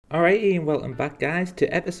Alright, Ian, welcome back, guys,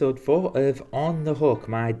 to episode 4 of On the Hook,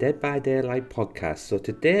 my Dead by Daylight podcast. So,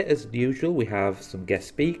 today, as usual, we have some guest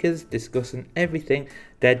speakers discussing everything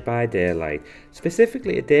Dead by Daylight.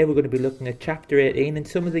 Specifically, today, we're going to be looking at Chapter 18 and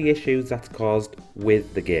some of the issues that's caused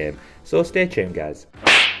with the game. So, stay tuned, guys.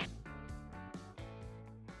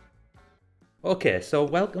 Okay, so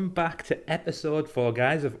welcome back to episode 4,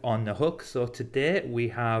 guys, of On the Hook. So, today, we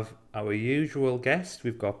have our usual guest.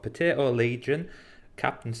 We've got Potato Legion,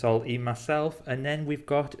 Captain Salty, myself, and then we've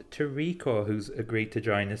got Tariko, who's agreed to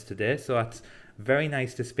join us today. So that's very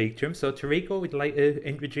nice to speak to him. So Tariko, would you like to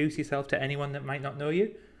introduce yourself to anyone that might not know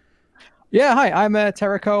you? Yeah, hi, I'm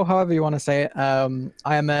Terrico, however you want to say it.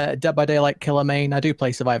 I am a Dead by Daylight killer main. I do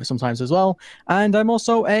play Survivor sometimes as well. And I'm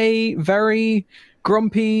also a very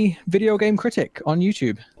grumpy video game critic on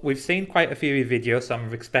YouTube. We've seen quite a few of your videos, so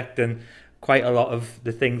I'm expecting quite a lot of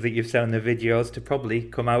the things that you've said in the videos to probably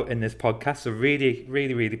come out in this podcast. So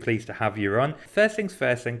really pleased to have you on. First things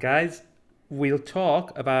first then, guys, we'll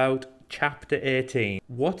talk about Chapter 18.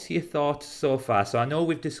 What's your thoughts so far? So I know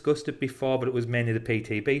we've discussed it before, but it was mainly the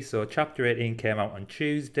PTB. So Chapter 18 came out on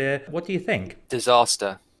Tuesday. What do you think?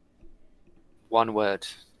 Disaster. One word.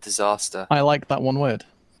 Disaster. I like that one word.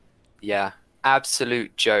 Yeah.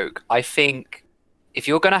 Absolute joke. I think if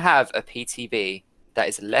you're going to have a PTB that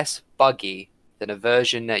is less buggy than a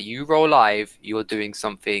version that you roll live, you're doing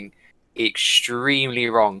something extremely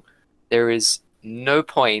wrong. There is no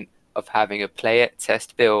point of having a play it,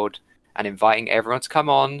 test, build, and inviting everyone to come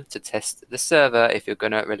on to test the server if you're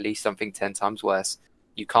going to release something 10 times worse.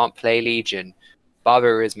 You can't play Legion.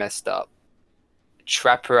 Barber is messed up.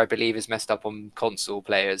 Trapper, I believe, is messed up on console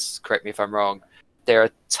players. Correct me if I'm wrong. There are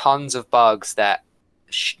tons of bugs that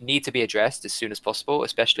need to be addressed as soon as possible,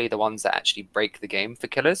 especially the ones that actually break the game for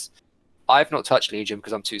killers. I've not touched Legion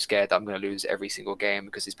because I'm too scared that I'm going to lose every single game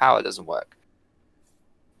because his power doesn't work.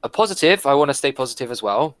 A positive, I want to stay positive as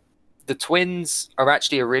well. The twins are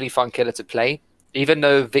actually a really fun killer to play. Even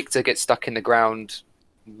though Victor gets stuck in the ground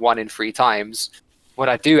 1 in 3 times, when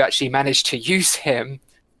I do actually manage to use him,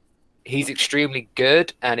 he's extremely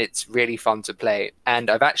good and it's really fun to play. And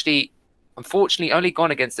I've actually, unfortunately, only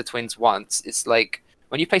gone against the twins once. It's like,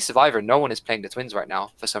 when you play Survivor, no one is playing the twins right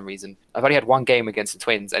now for some reason. I've only had 1 game against the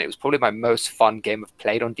twins, and it was probably my most fun game I've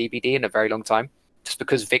played on DBD in a very long time. Just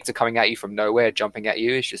because Victor coming at you from nowhere, jumping at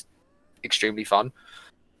you, is just extremely fun.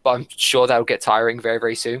 But I'm sure that'll get tiring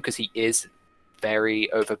very soon, because he is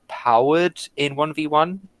very overpowered in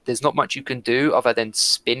 1v1. There's not much you can do other than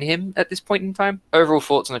spin him at this point in time. Overall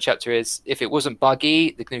thoughts on the chapter is, if it wasn't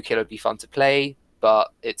buggy, the new killer would be fun to play.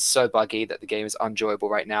 But it's so buggy that the game is unenjoyable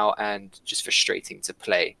right now and just frustrating to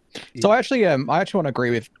play. So I actually want to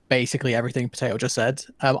agree with basically everything Potato just said.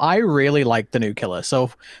 I really like the new killer.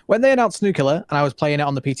 So when they announced new killer and I was playing it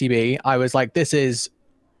on the PTB, I was like, this is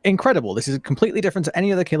incredible. This is completely different to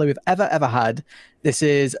any other killer we've ever had. This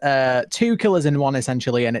is 2 killers in one,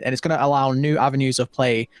 essentially, and it's going to allow new avenues of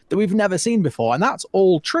play that we've never seen before. And that's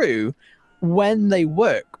all true when they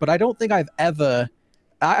work. But I don't think I've ever...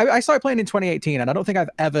 I started playing in 2018, and I don't think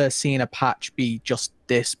I've ever seen a patch be just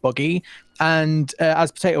this buggy. And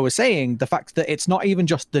as Potato was saying, the fact that it's not even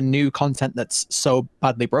just the new content that's so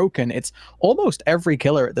badly broken, it's almost every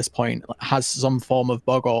killer at this point has some form of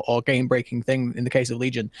bug or game-breaking thing in the case of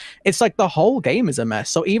Legion. It's like the whole game is a mess.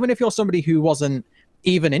 So even if you're somebody who wasn't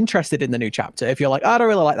even interested in the new chapter, if you're like, I don't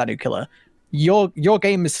really like that new killer, your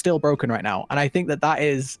game is still broken right now. And I think that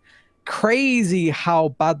is crazy how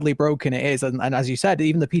badly broken it is. And as you said,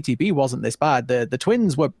 even the PTB wasn't this bad. The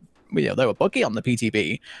twins were, they were buggy on the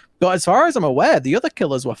PTB, but as far as I'm aware, the other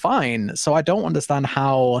killers were fine. So I don't understand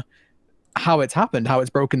how it's happened, how it's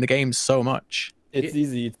broken the game so much. It's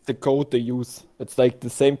easy. It's the code they use. It's like the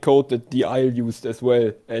same code that the Isle used as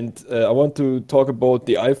well. And I want to talk about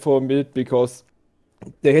the Isle for a minute because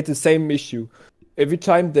they had the same issue. Every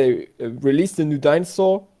time they released a new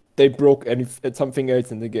dinosaur, they broke something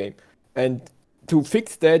else in the game. And to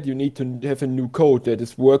fix that, you need to have a new code that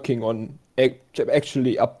is working on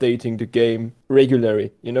actually updating the game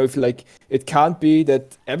regularly. If like it can't be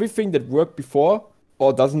that everything that worked before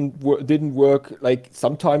or didn't work. Like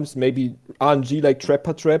sometimes maybe RNG like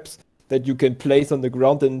trapper traps that you can place on the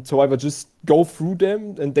ground and survivors just go through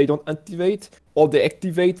them and they don't activate, or they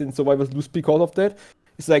activate and survivors lose because of that.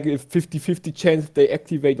 It's like a 50-50 chance they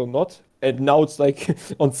activate or not. And now it's like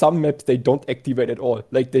on some maps they don't activate at all.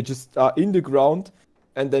 Like they just are in the ground,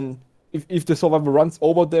 and then if the survivor runs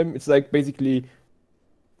over them, it's like basically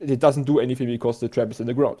it doesn't do anything because the trap is in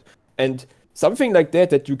the ground. And something like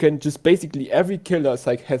that you can just basically every killer is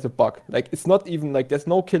like has a bug. Like it's not even like there's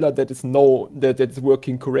no killer that is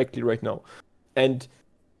working correctly right now. And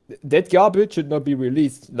that garbage should not be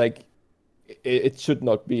released. Like it should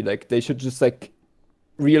not be. Like they should just like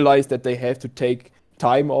realize that they have to take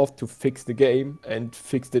time off to fix the game and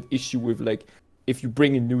fix that issue with like if you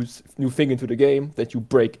bring a new thing into the game that you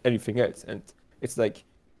break anything else. And it's like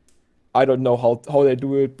I don't know how they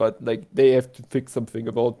do it, but like they have to fix something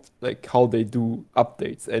about like how they do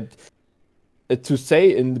updates. And to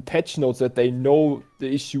say in the patch notes that they know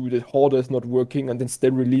the issue that Hoarder is not working and then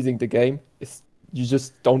still releasing the game is you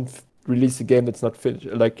just don't release a game that's not finished,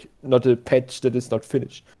 like not a patch that is not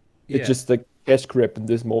finished. It's just like cash grab in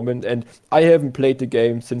this moment. And I haven't played the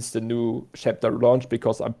game since the new chapter launch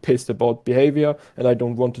because I'm pissed about behavior and I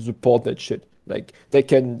don't want to support that shit. Like they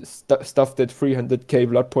can stuff that 300k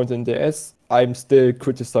blood points in the ass. I'm still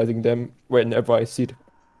criticizing them whenever I see it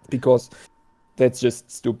because that's just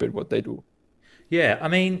stupid what they do. Yeah, I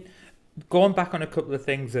mean, going back on a couple of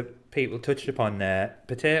things that people touched upon there,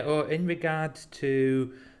 Potato, in regards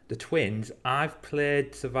to the twins, I've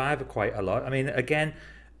played Survivor quite a lot. I mean, again,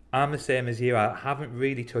 I'm the same as you. I haven't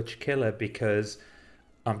really touched Killer because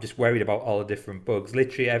I'm just worried about all the different bugs.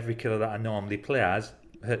 Literally every killer that I normally play as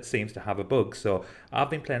seems to have a bug. So I've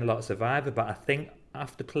been playing a lot of Survivor, but I think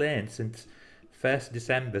after playing since 1st of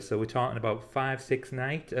December, so we're talking about 5-6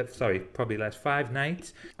 nights, sorry, probably less, 5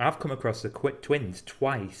 nights, I've come across the twins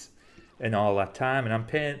twice in all that time, and I'm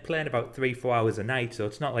playing about 3-4 hours a night, so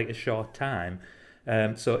it's not like a short time.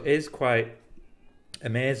 So it is quite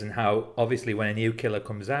amazing how obviously when a new killer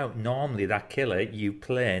comes out, normally that killer you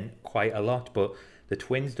playing quite a lot, but the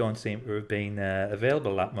twins don't seem to have been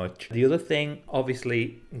available that much. The other thing,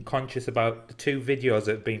 obviously, I'm conscious about the 2 videos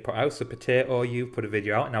that have been put out. So Potato, you put a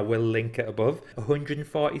video out, and I will link it above.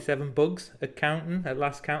 147 bugs at counting, at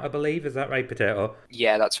last count, I believe. Is that right, Potato?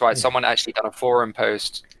 Yeah, that's right. Someone actually done a forum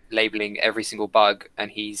post labeling every single bug, and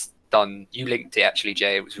he's done. You linked it actually,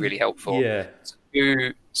 Jay. It was really helpful. Yeah.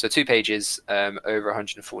 So 2 pages, over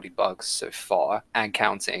 140 bugs so far, and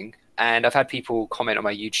counting. And I've had people comment on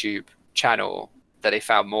my YouTube channel that they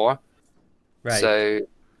found more. Right. So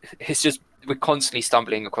it's just we're constantly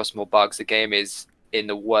stumbling across more bugs. The game is in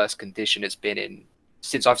the worst condition it's been in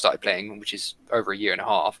since I've started playing, which is over a year and a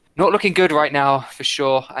half. Not looking good right now for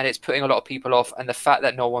sure, and it's putting a lot of people off. And the fact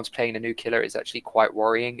that no one's playing the new killer is actually quite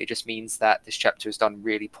worrying. It just means that this chapter has done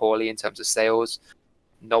really poorly in terms of sales.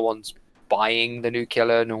 No one's buying the new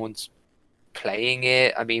killer. No one's playing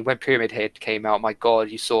it. I mean, when Pyramid Head came out, my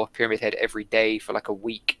God, you saw Pyramid Head every day for like a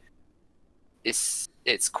week. It's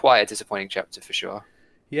quite a disappointing chapter for sure.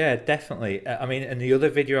 Yeah, definitely. I mean, in the other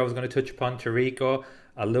video I was going to touch upon, Tariko,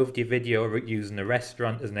 I loved your video using the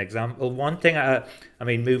restaurant as an example. One thing, I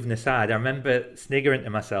mean, moving aside, I remember sniggering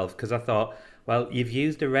to myself because I thought, well, you've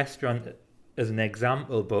used a restaurant as an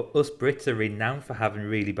example, but us Brits are renowned for having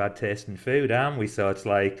really bad tasting food, aren't we? So it's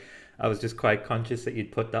like, I was just quite conscious that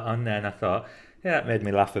you'd put that on there, and I thought, yeah, that made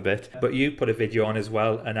me laugh a bit. But you put a video on as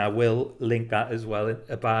well, and I will link that as well,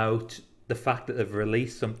 about the fact that they've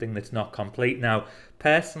released something that's not complete. Now,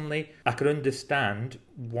 personally, I could understand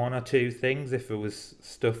 1 or 2 things if it was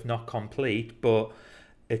stuff not complete, but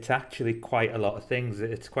it's actually quite a lot of things.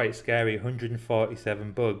 It's quite scary.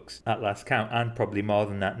 147 bugs at last count, and probably more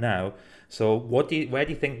than that now. So where do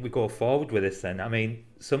you think we go forward with this then? I mean,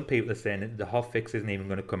 some people are saying that the hotfix isn't even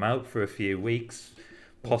going to come out for a few weeks,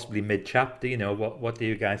 possibly mid-chapter. You know, what do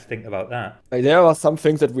you guys think about that? Like, there are some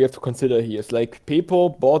things that we have to consider here. It's like people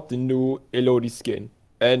bought the new Elodie skin,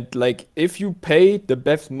 and like if you pay the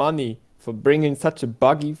best money for bringing such a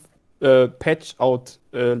buggy patch out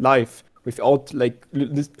live without like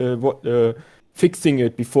fixing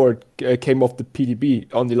it before it came off the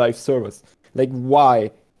PDB on the live servers, like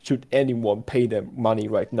why should anyone pay them money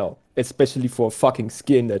right now? Especially for a fucking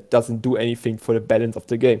skin that doesn't do anything for the balance of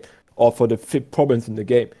the game or for the problems in the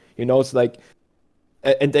game. You know, it's like,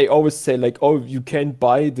 and they always say like, oh, you can't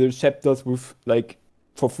buy the chapters with like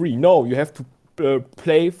for free. No, you have to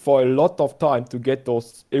play for a lot of time to get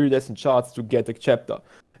those iridescent shards to get a chapter.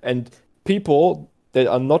 And people that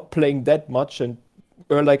are not playing that much and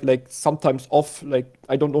are like sometimes off, like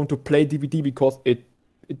I don't want to play DVD because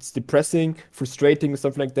it's depressing, frustrating, or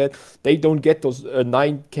something like that. They don't get those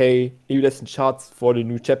 9k iridescent shards for the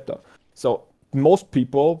new chapter. So most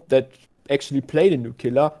people that actually play the new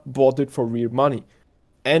killer bought it for real money,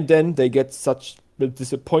 and then they get such a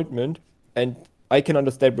disappointment. And I can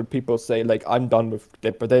understand when people say like, I'm done with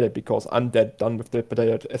Dead by Daylight, because I'm done with Dead by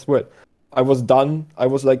Daylight as well. I was done. I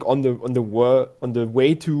was like on the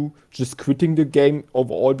way to just quitting the game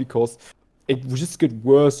overall, because it would just get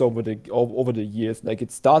worse over the years. Like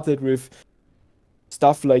it started with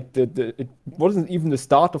stuff like it wasn't even the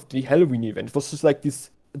start of the Halloween event. It was just like this.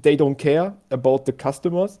 They don't care about the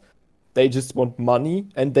customers, They just want money,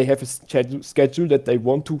 and they have a schedule that they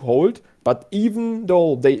want to hold. But even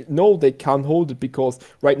though they know they can't hold it because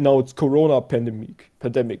right now it's Corona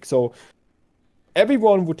pandemic, so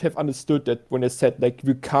everyone would have understood that when they said like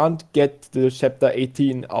we can't get the chapter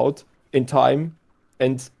 18 out in time,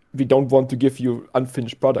 and we don't want to give you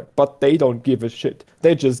unfinished product. But they don't give a shit.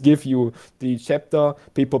 They just give you the chapter.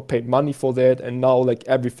 People paid money for that, and now like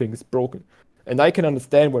everything is broken. And I can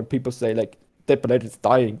understand when people say like Dead by Daylight is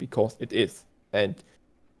dying, because it is. And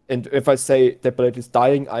if I say Dead by Daylight is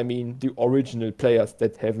dying, I mean the original players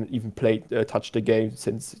that haven't even touched the game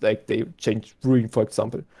since like they changed Ruin, for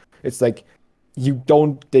example. It's like they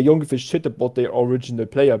don't give a shit about their original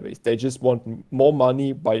player base. They just want more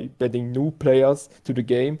money by getting new players to the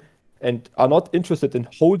game, and are not interested in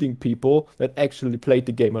holding people that actually played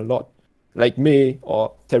the game a lot, like me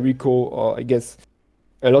or Terrico, or I guess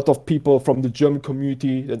a lot of people from the German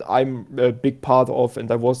community that I'm a big part of,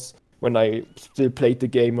 and I was when I still played the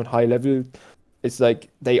game on high level. It's like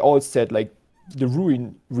they all said like the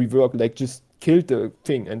Ruin rework like just killed the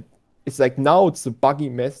thing, and it's like now it's a buggy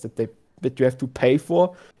mess that you have to pay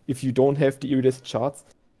for if you don't have the ERS charts,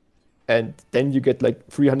 and then you get like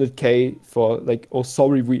 300k for like, oh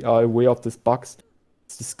sorry, we are aware of this bugs.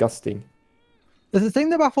 It's disgusting. The thing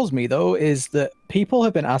that baffles me though is that people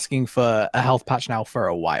have been asking for a health patch now for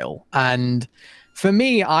a while, and for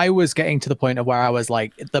me, I was getting to the point of where I was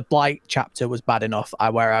like, the Blight chapter was bad enough.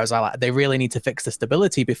 Where I was like, they really need to fix the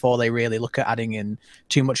stability before they really look at adding in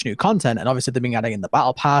too much new content. And obviously, they've been adding in the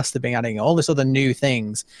battle pass, they've been adding all this other new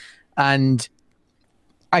things, and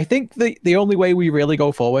I think the only way we really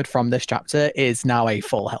go forward from this chapter is now a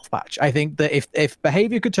full health patch. I think that if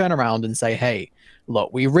behavior could turn around and say, hey,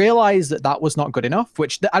 look, we realize that was not good enough,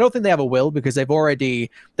 which I don't think they ever will, because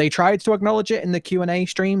they tried to acknowledge it in the Q&A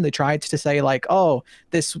stream. They tried to say like, oh,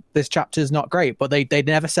 this chapter is not great, but they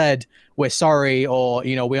never said we're sorry, or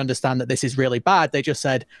we understand that this is really bad. They just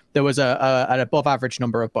said there was an above average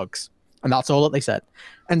number of bugs, and that's all that they said.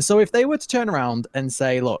 And so if they were to turn around and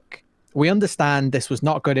say, look, we understand this was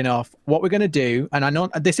not good enough, what we're going to do, and I know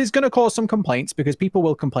this is going to cause some complaints, because people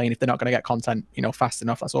will complain if they're not going to get content, fast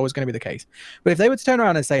enough. That's always going to be the case. But if they were to turn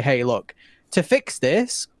around and say, hey, look, to fix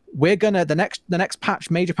this, we're going to, the next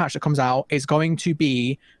patch, major patch that comes out is going to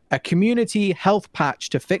be a community health patch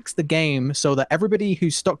to fix the game, so that everybody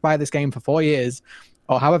who's stuck by this game for 4 years,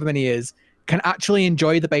 or however many years, can actually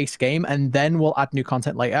enjoy the base game, and then we'll add new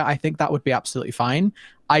content later. I think that would be absolutely fine.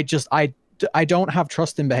 I don't have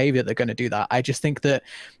trust in behavior they're going to do that. I just think that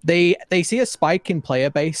they see a spike in player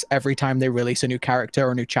base every time they release a new character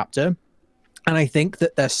or a new chapter. And I think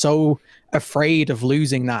that they're so afraid of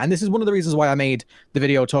losing that. And this is one of the reasons why I made the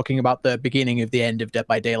video talking about the beginning of the end of Dead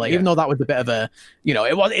by Daylight, even though that was a bit of a,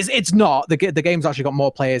 it's not. The game's actually got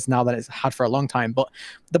more players now than it's had for a long time. But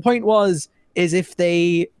the point is if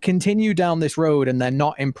they continue down this road and they're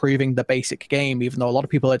not improving the basic game, even though a lot of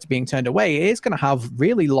people are being turned away, it is going to have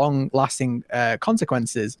really long-lasting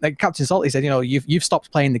consequences. Like Captain Salty said, you've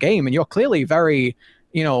stopped playing the game, and you're clearly very,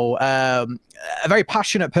 a very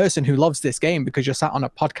passionate person who loves this game because you're sat on a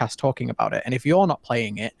podcast talking about it. And if you're not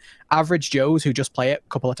playing it, average Joes who just play it a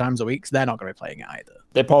couple of times a week, they're not going to be playing it either.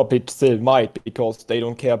 They probably still might, because they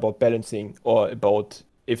don't care about balancing or about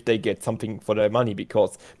if they get something for their money,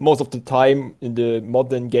 because most of the time in the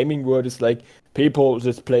modern gaming world is like people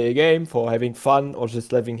just play a game for having fun, or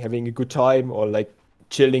just having a good time, or like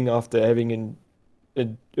chilling after having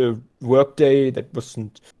a work day that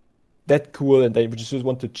wasn't that cool, and they just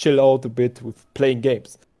want to chill out a bit with playing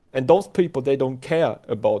games. And those people, they don't care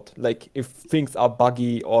about like if things are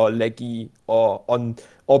buggy or laggy or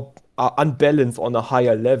are unbalanced on a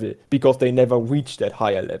higher level, because they never reached that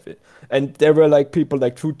higher level. And there were like people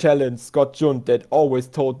like True Talent, Scott Jund, that always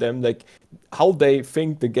told them like how they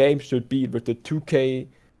think the game should be with the 2K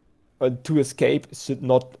to escape should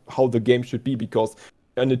not how the game should be, because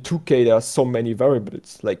in the 2K there are so many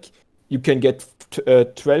variables. Like you can get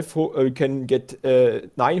you can get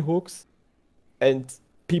 9 hooks, and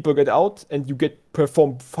people get out, and you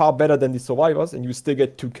perform far better than the survivors, and you still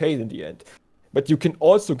get 2K in the end. But you can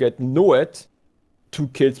also get Noet, 2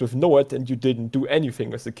 kills with Noet, and you didn't do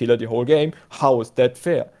anything as a killer the whole game. How is that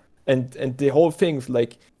fair? And the whole thing's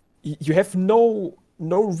like, you have no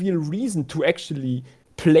real reason to actually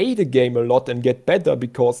play the game a lot and get better,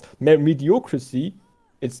 because mediocrity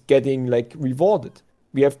is getting like rewarded.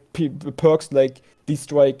 We have perks like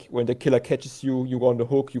D-Strike, when the killer catches you, you go on the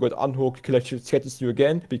hook, you got unhooked, killer catches you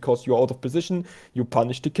again because you're out of position, you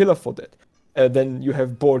punish the killer for that. then you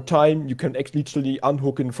have board time. You can actually literally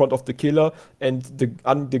unhook in front of the killer, and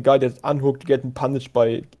the guy that's unhooked getting punished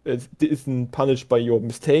by isn't punished by your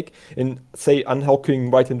mistake, and say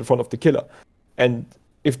unhooking right in front of the killer. And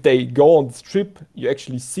if they go on the strip, you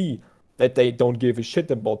actually see that they don't give a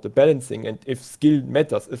shit about the balancing, and if skill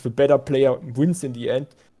matters, if a better player wins in the end,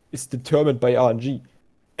 is determined by RNG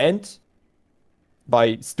and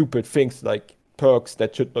by stupid things like perks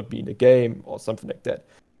that should not be in the game or something like that.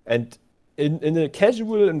 And in a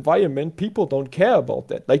casual environment, people don't care about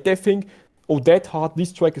that. Like they think, oh, that Heartless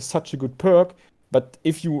Strike is such a good perk. But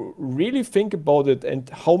if you really think about it and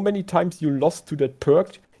how many times you lost to that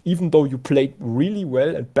perk, even though you played really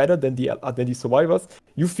well and better than the survivors,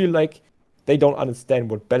 you feel like they don't understand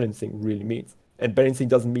what balancing really means. And balancing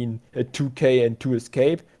doesn't mean a 2k and 2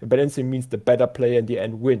 escape. Balancing means the better player in the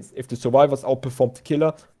end wins. If the survivors outperform the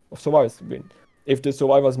killer, survivors win. If the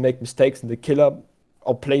survivors make mistakes and the killer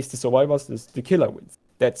outplays the survivors, the killer wins.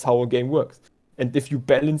 That's how a game works. And if you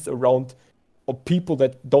balance around people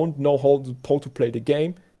that don't know how to play the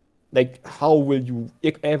game, like how will you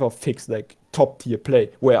ever fix like top tier play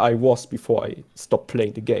where I was before I stopped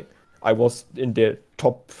playing the game? I was in the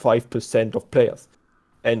top 5% of players,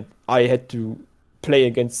 and I had to play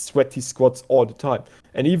against sweaty squads all the time.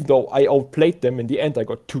 And even though I outplayed them, in the end I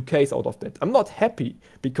got 2Ks out of that. I'm not happy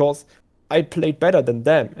because I played better than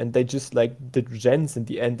them, and they just like did gens in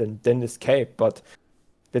the end and then escaped. But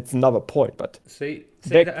that's another point. But See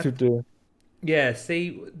back that, to the yeah,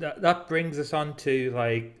 see that brings us on to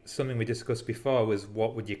like something we discussed before was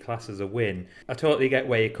what would you class as a win? I totally get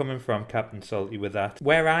where you're coming from, Captain Salty, with that.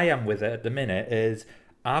 Where I am with it at the minute is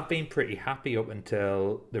I've been pretty happy up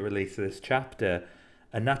until the release of this chapter.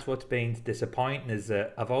 And that's what's been disappointing is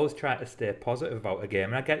that I've always tried to stay positive about a game.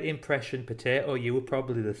 And I get the impression, Potato, you were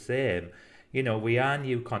probably the same. You know, we are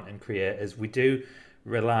new content creators. We do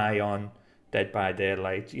rely on Dead by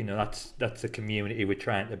Daylight. You know, that's a community we're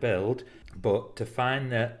trying to build. But to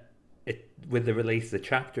find that with the release of the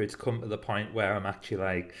chapter, it's come to the point where I'm actually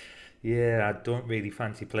like, yeah, I don't really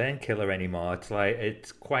fancy playing Killer anymore. It's like,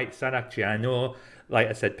 it's quite sad actually. I know, like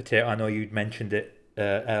I said, Potato, I know you'd mentioned it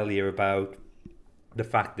earlier about the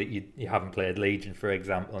fact that you haven't played Legion, for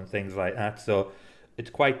example, and things like that. So it's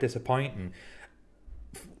quite disappointing.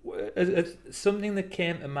 Something that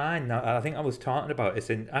came to mind now, I think I was talking about it's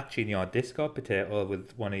in your Discord, Potato,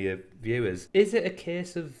 with one of your viewers. Is it a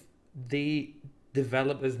case of the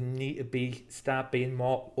developers need to start being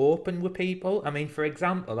more open with people? I mean, for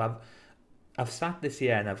example, I've sat this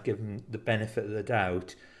year and I've given the benefit of the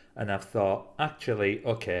doubt, and I've thought, actually,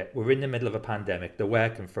 okay, we're in the middle of a pandemic, they're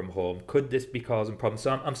working from home, could this be causing problems?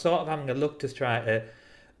 So I'm sort of having a look to try to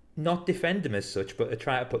not defend them as such, but to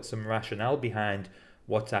try to put some rationale behind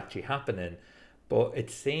what's actually happening. But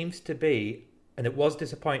it seems to be, and it was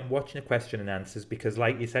disappointing watching the question and answers because,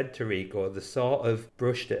 like you said, Tariko, they sort of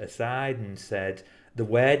brushed it aside and said the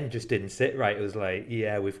wording just didn't sit right. It was like,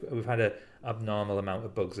 yeah, we've had an abnormal amount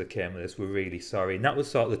of bugs that came with this. We're really sorry. And that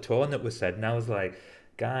was sort of the tone that was said. And I was like,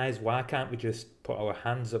 guys, why can't we just put our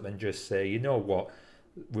hands up and just say, you know what?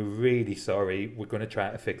 We're really sorry. We're going to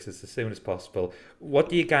try to fix this as soon as possible. What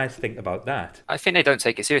do you guys think about that? I think they don't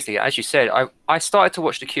take it seriously. As you said, I started to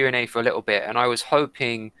watch the Q&A for a little bit, and I was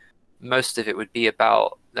hoping most of it would be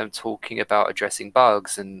about them talking about addressing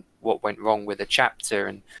bugs and what went wrong with the chapter.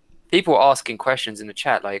 And people were asking questions in the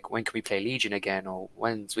chat like, when can we play Legion again? Or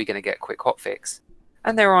when's we going to get quick hotfix?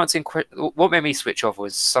 And they were answering... What made me switch off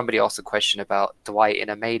was somebody asked a question about Dwight in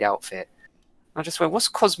a maid outfit. I just went, what's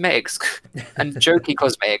cosmetics and jokey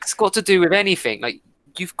cosmetics got to do with anything? Like,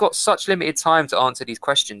 you've got such limited time to answer these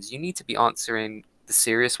questions. You need to be answering the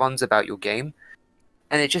serious ones about your game.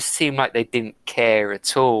 And it just seemed like they didn't care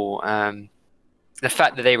at all. The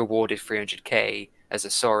fact that they rewarded 300k as a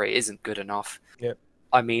sorry isn't good enough. Yep.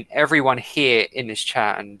 I mean, everyone here in this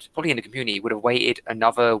chat and probably in the community would have waited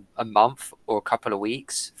a month or a couple of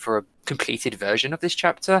weeks for a completed version of this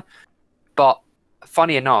chapter. But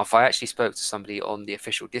funny enough, I actually spoke to somebody on the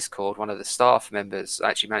official Discord, one of the staff members. I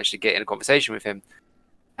actually managed to get in a conversation with him.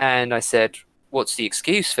 And I said, what's the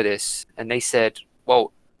excuse for this? And they said,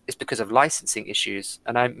 well, it's because of licensing issues.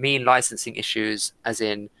 And I mean licensing issues as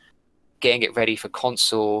in getting it ready for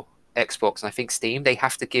console, Xbox, and I think Steam. They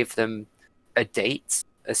have to give them a date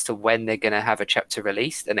as to when they're going to have a chapter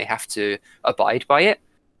released, and they have to abide by it.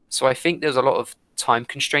 So I think there's a lot of time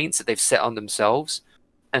constraints that they've set on themselves.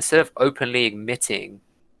 Instead of openly admitting,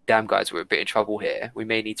 damn guys, we're a bit in trouble here, we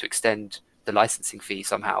may need to extend the licensing fee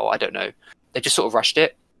somehow, I don't know. They just sort of rushed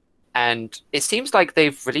it. And it seems like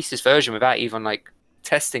they've released this version without even like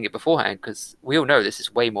testing it beforehand, because we all know this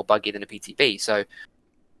is way more buggy than a PTB. So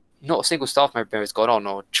not a single staff member has gone on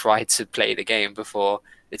or tried to play the game before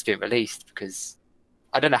it's been released, because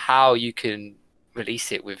I don't know how you can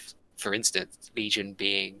release it with, for instance, Legion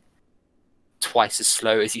being twice as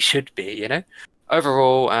slow as he should be, you know?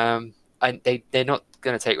 Overall, they're not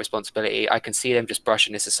going to take responsibility. I can see them just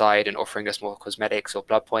brushing this aside and offering us more cosmetics or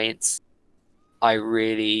blood points. I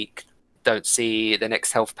really don't see the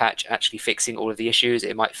next health patch actually fixing all of the issues.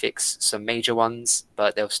 It might fix some major ones,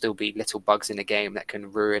 but there'll still be little bugs in the game that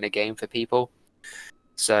can ruin a game for people.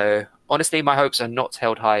 So honestly, my hopes are not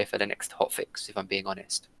held high for the next hotfix, if I'm being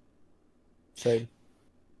honest. Same.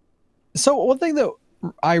 So one thing that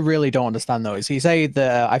I really don't understand though is you say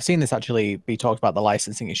that I've seen this actually be talked about, the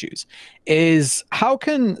licensing issues, is how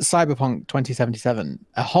can Cyberpunk 2077,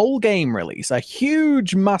 a whole game release, a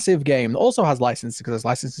huge massive game that also has licenses because there's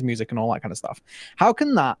licenses music and all that kind of stuff, how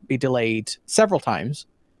can that be delayed several times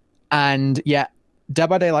and yet Dead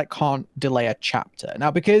by Daylight can't delay a chapter? Now,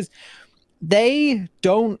 because they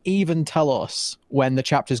don't even tell us when the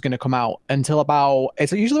chapter is going to come out until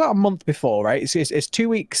it's usually about a month before, right? It's 2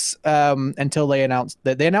 weeks until they announce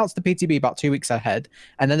the PTB about 2 weeks ahead,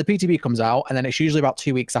 and then the PTB comes out, and then it's usually about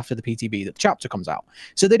 2 weeks after the PTB that the chapter comes out.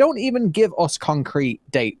 So they don't even give us concrete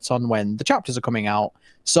dates on when the chapters are coming out.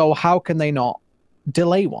 So how can they not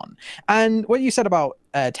delay one? And what you said about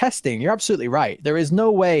testing, you're absolutely right. There is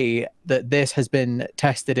no way that this has been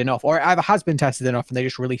tested enough, or either has been tested enough and they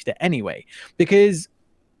just released it anyway. Because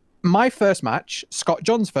my first match, Scott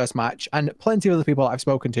John's first match, and plenty of other people that I've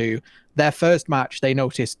spoken to, their first match, they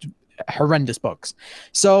noticed horrendous bugs.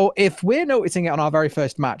 So if we're noticing it on our very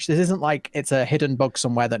first match, this isn't like it's a hidden bug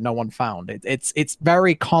somewhere that no one found. It's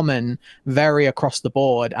very common, very across the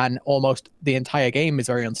board, and almost the entire game is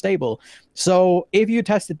very unstable. So if you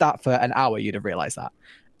tested that for an hour, you'd have realized that.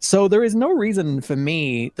 So there is no reason for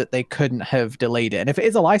me that they couldn't have delayed it. And if it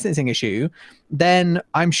is a licensing issue, then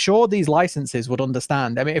I'm sure these licenses would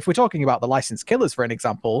understand. I mean, if we're talking about the licensed killers, for an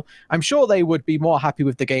example, I'm sure they would be more happy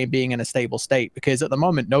with the game being in a stable state, because at the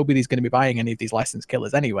moment, nobody's going to be buying any of these licensed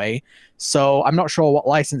killers anyway. So I'm not sure what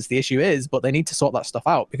license the issue is, but they need to sort that stuff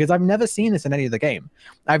out, because I've never seen this in any other game.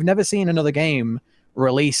 I've never seen another game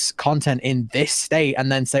release content in this state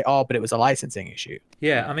and then say, oh, but it was a licensing issue.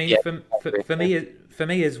 Yeah, I mean, for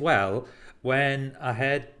me as well, when I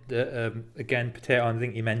heard again, Potato, I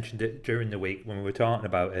think you mentioned it during the week when we were talking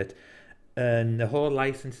about it, and the whole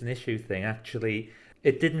licensing issue thing, actually,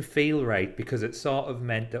 it didn't feel right, because it sort of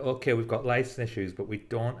meant that, okay, we've got license issues, but we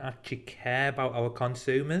don't actually care about our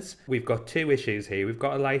consumers. We've got two issues here. We've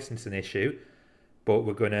got a licensing issue, but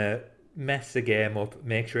we're going to mess the game up,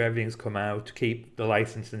 make sure everything's come out, keep the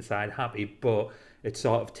licensing side happy, but it's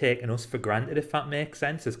sort of taken us for granted, if that makes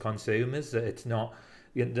sense, as consumers, that it's not,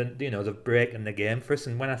 they're breaking the game for us.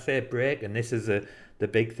 And when I say break, and this is the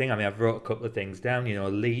big thing, I mean, I've wrote a couple of things down,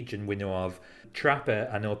 Legion, we know of. Trapper,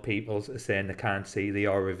 I know people are saying they can't see the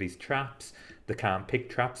aura of his traps, they can't pick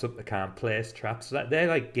traps up, they can't place traps. So they're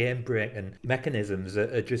like game breaking mechanisms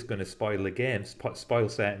that are just going to spoil the game, spoil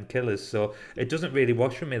certain killers. So it doesn't really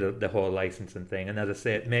wash for me, the whole licensing thing. And as I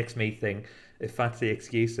say, it makes me think, if that's the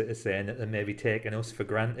excuse that they're saying, that they're maybe taking us for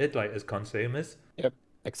granted, like as consumers. Yep,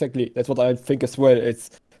 exactly. That's what I think as well.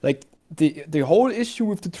 It's like the whole issue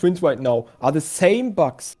with the twins right now are the same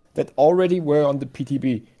bugs that already were on the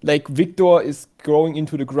PTB. Like Victor is growing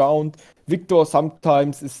into the ground. Victor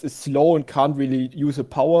sometimes is slow and can't really use a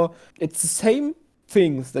power. It's the same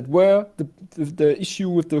things that were the issue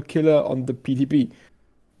with the killer on the PTB.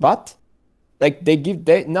 But like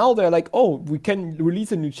now they're like, oh, we can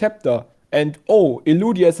release a new chapter. And oh,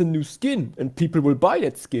 Eludia has a new skin, and people will buy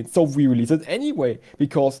that skin, so we release it anyway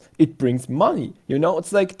because it brings money.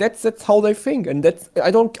 It's like that's how they think, and that's I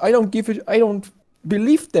don't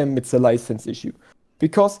believe them. It's a license issue,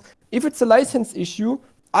 because if it's a license issue,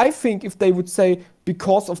 I think if they would say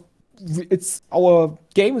because of it's our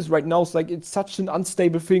game is right now, it's such an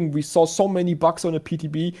unstable thing. We saw so many bugs on a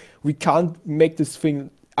PTB, we can't make this thing.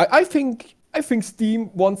 I think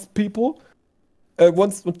Steam wants people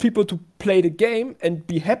to play the game and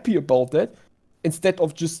be happy about that, instead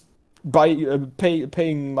of just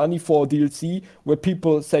paying money for DLC where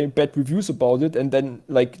people say bad reviews about it and then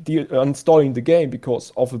uninstalling the game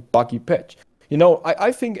because of a buggy patch.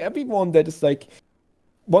 I think everyone that is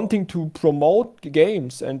wanting to promote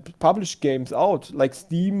games and publish games out, like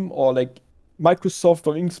Steam or like Microsoft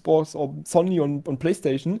or Xbox or Sony on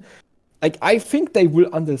PlayStation, I think they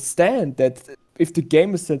will understand that if the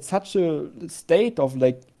game is in such a state of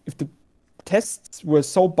if the tests were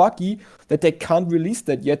so buggy that they can't release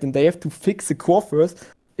that yet and they have to fix the core first,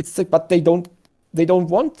 but they don't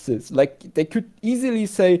want this. They could easily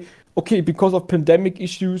say, okay, because of pandemic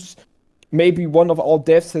issues, maybe one of our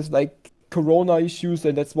devs has like corona issues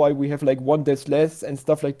and that's why we have like one dev less and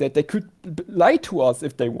stuff like that. They could lie to us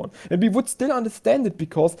if they want, and we would still understand it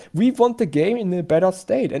because we want the game in a better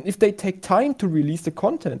state. And if they take time to release the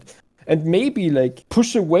content and maybe like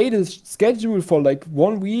push away the schedule for like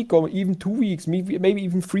 1 week or even 2 weeks, maybe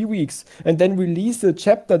even 3 weeks, and then release a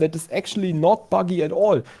chapter that is actually not buggy at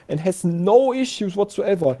all and has no issues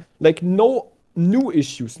whatsoever, like no new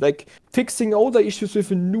issues, like fixing all the issues with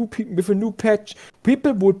a new patch,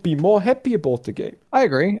 people would be more happy about the game. I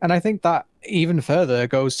agree, and I think that even further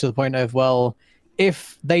goes to the point of, well,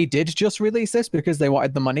 if they did just release this because they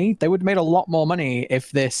wanted the money, they would have made a lot more money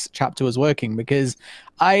if this chapter was working. Because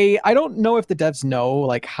I don't know if the devs know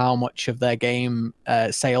like how much of their game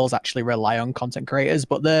sales actually rely on content creators,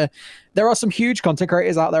 but there are some huge content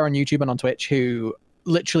creators out there on YouTube and on Twitch who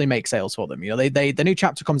literally make sales for them. You know, the new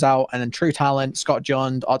chapter comes out, and then True Talent, Scott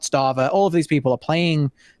Jund, Oddstava, all of these people are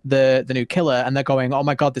playing the new killer, and they're going, "Oh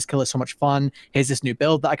my god, this killer is so much fun! Here's this new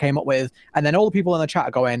build that I came up with," and then all the people in the chat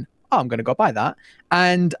are going, "Oh, I'm going to go buy that."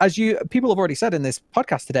 And as people have already said in this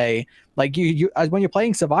podcast today, like when you're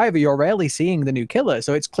playing Survivor, you're rarely seeing the new killer,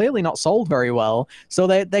 so it's clearly not sold very well. So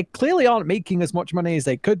they clearly aren't making as much money as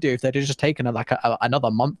they could do if they'd just taken another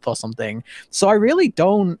month or something. So I really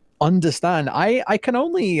don't understand. I can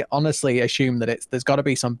only honestly assume that there's got to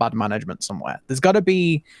be some bad management somewhere. There's got to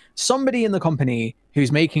be somebody in the company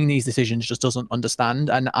who's making these decisions just doesn't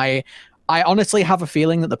understand. And I honestly have a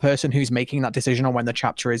feeling that the person who's making that decision on when the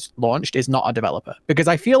chapter is launched is not a developer, because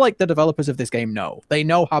I feel like the developers of this game they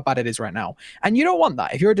know how bad it is right now. And you don't want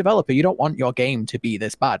that. If you're a developer, you don't want your game to be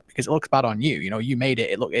this bad because it looks bad on you. You know, you made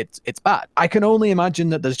it. It's bad. I can only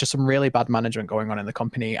imagine that there's just some really bad management going on in the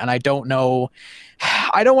company. And I don't know.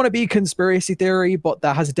 I don't want to be conspiracy theory, but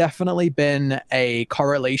there has definitely been a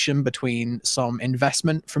correlation between some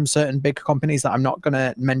investment from certain big companies that I'm not going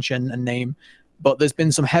to mention and name. But there's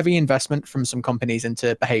been some heavy investment from some companies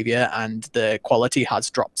into behavior, and the quality has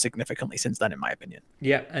dropped significantly since then, in my opinion.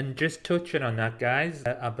 Yeah, and just touching on that, guys,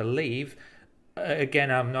 I believe, again,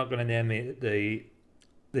 I'm not going to name the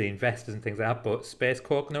investors and things like that, but Space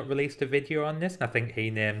Coconut released a video on this, and I think he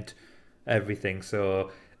named everything. So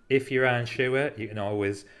if you're unsure, you can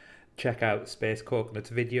always check out Space Coconut's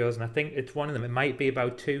videos, and I think it's one of them. It might be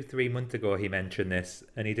about 2-3 months ago he mentioned this,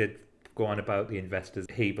 and he did go on about the investors.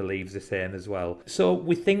 He believes the same as well. So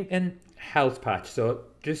we're thinking health patch. So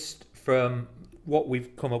just from what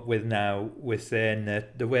we've come up with now, we're saying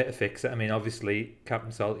that the way to fix it, I mean, obviously,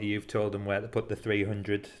 Captain Salty, you've told them where to put the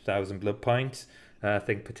 300,000 blood points. I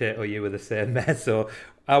think Potato, you were the same there. So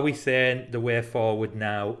are we saying the way forward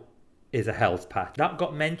now is a health patch? That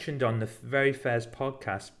got mentioned on the very first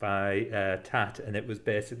podcast by Tat, and it was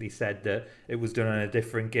basically said that it was done on a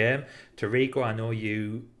different game. Tarico, I know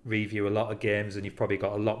you review a lot of games and you've probably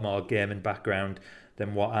got a lot more gaming background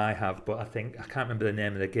than what I have, but I can't remember the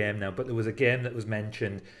name of the game now, but there was a game that was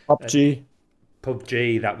mentioned. PUBG.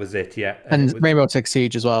 PUBG, that was it, yeah. And Rainbow Six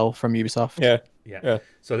Siege as well from Ubisoft. Yeah.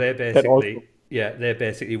 So they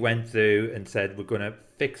basically went through and said, we're going to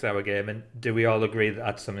fix our game, and do we all agree that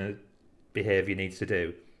that's something that behavior needs to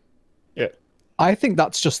do? Yeah, I think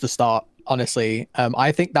that's just the start, honestly.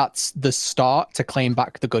 I think that's the start to claim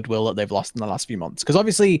back the goodwill that they've lost in the last few months, because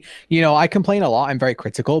obviously, you know, I complain a lot, I'm very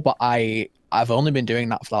critical, but I've only been doing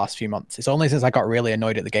that for the last few months. It's only since I got really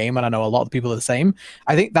annoyed at the game, and I know a lot of people are the same.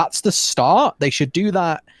 I think that's the start. They should do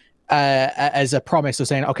that as a promise of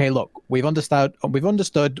saying, okay, look, we've understood,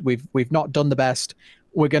 we've not done the best.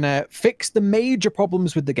 We're gonna fix the major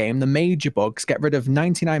problems with the game, the major bugs, get rid of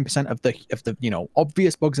 99% of the you know,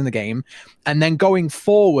 obvious bugs in the game, and then going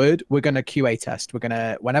forward, we're gonna QA test. We're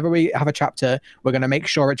gonna, whenever we have a chapter, we're gonna make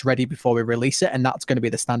sure it's ready before we release it, and that's gonna be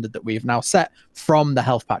the standard that we've now set from the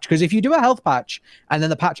health patch. Because if you do a health patch and then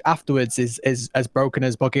the patch afterwards is as broken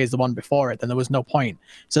as buggy as the one before it, then there was no point.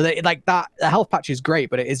 So they, like that, the health patch is great,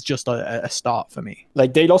 but it is just a start for me.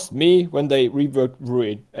 Like they lost me when they reworked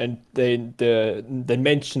Ruin, and they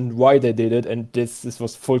mentioned why they did it, and this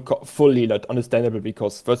was fully not understandable,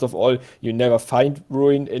 because first of all, you never find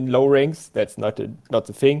Ruin in low ranks. That's not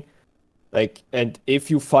the thing. Like, and if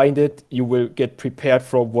you find it, you will get prepared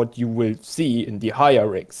for what you will see in the higher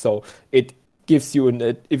ranks. So it gives you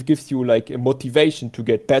like a motivation to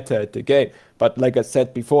get better at the game. But like I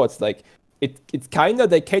said before, it's like it's kinda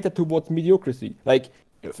they cater towards mediocrity. Like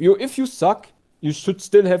if you suck, you should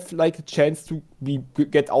still have like a chance to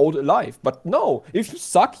get out alive. But no, if you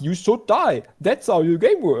suck, you should die. That's how your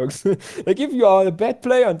game works. Like if you are a bad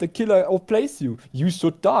player and the killer outplays you, you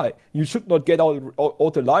should die. You should not get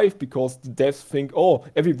out alive because the devs think, oh,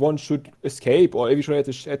 everyone should escape or everyone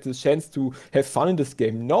has a chance to have fun in this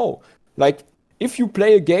game. No, like if you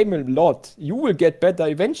play a game a lot, you will get better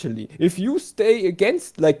eventually. If you stay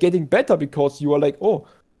against like getting better because you are like, oh,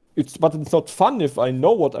 it's not fun if I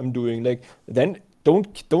know what I'm doing. Like then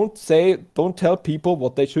don't tell people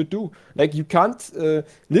what they should do. Like you can't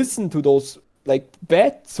listen to those like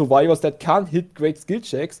bad survivors that can't hit great skill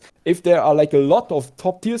checks if there are like a lot of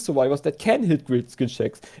top tier survivors that can hit great skill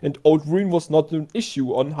checks. And Old Ruin was not an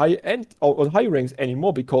issue on high end or on high ranks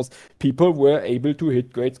anymore because people were able to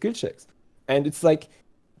hit great skill checks. And it's like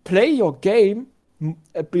play your game,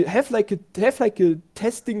 have like a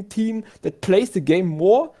testing team that plays the game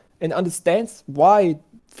more and understands why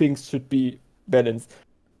things should be balanced.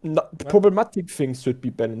 Problematic things should be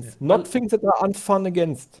balanced, not things that are unfun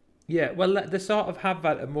against. Yeah, well, they sort of have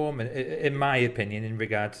that at the moment, in my opinion, in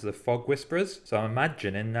regards to the Fog Whisperers. So I'm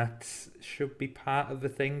imagining that should be part of the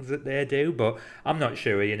things that they do, but I'm not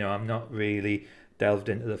sure, I'm not really delved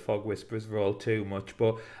into the Fog Whisperers role too much.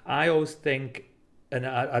 But I always think, and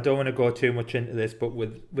I don't want to go too much into this, but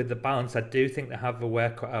with the balance, I do think they have the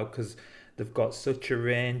work cut out because they've got such a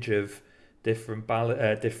range of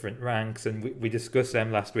different ranks, and we discussed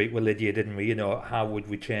them last week with Lydia, didn't we? How would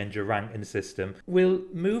we change a ranking system? We'll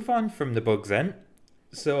move on from the bugs then.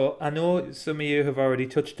 So I know some of you have already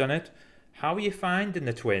touched on it. How are you finding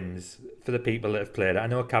the twins for the people that have played it? I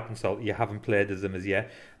know Captain Salt, you haven't played as them as yet.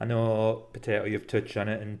 I know Potato, you've touched on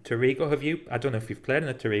it, and Toriko, have you? I don't know if you've played in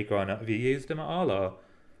a Toriko or not. Have you used them at all, or?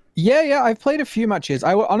 Yeah, I've played a few matches.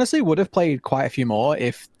 Honestly would have played quite a few more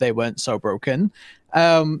if they weren't so broken.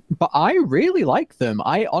 But I really like them.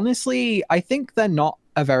 I think they're not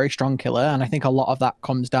a very strong killer, and I think a lot of that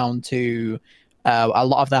comes down to a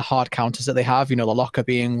lot of their hard counters that they have. The locker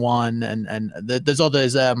being one, and there's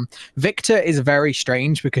others. Victor is very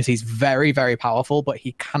strange because he's very, very powerful, but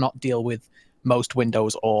he cannot deal with most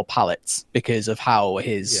windows or pallets because of how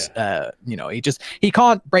his he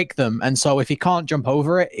can't break them, and so if he can't jump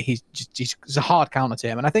over it, he's a hard counter to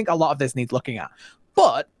him. And I think a lot of this needs looking at,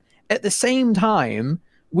 but at the same time,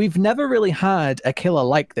 we've never really had a killer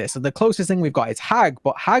like this. And the closest thing we've got is Hag,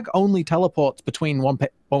 but Hag only teleports between one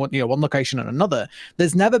location and another.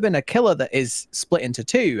 There's never been a killer that is split into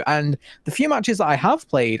two. And the few matches that I have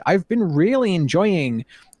played, I've been really enjoying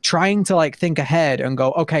trying to like think ahead and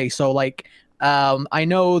go, okay, so like I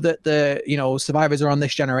know that the survivors are on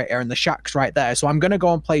this generator and the shack's right there, so I'm gonna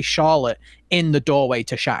go and play Charlotte in the doorway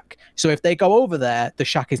to shack. So if they go over there, the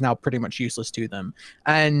shack is now pretty much useless to them.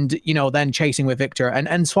 And then chasing with Victor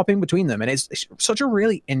and swapping between them. And it's such a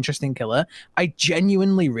really interesting killer. I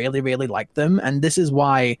genuinely really, really like them. And this is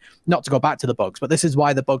why, not to go back to the bugs, but this is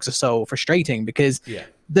why the bugs are so frustrating, because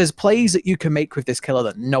there's plays that you can make with this killer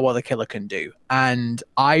that no other killer can do. And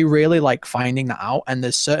I really like finding that out. And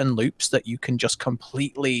there's certain loops that you can just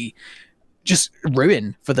completely just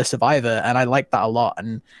ruin for the survivor, and I like that a lot.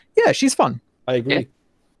 And yeah, she's fun. I agree. Yeah.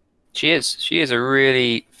 She is a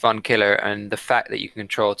really fun killer, and the fact that you can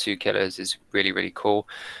control two killers is really, really cool.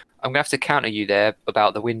 I'm gonna have to counter you there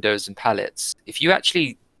about the windows and pallets. If you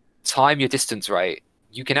actually time your distance right,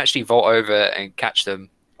 you can actually vault over and catch them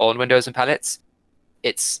on windows and pallets.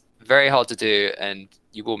 It's very hard to do, and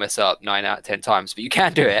you will mess up 9 out of 10 times, but you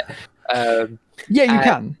can do it. Yeah,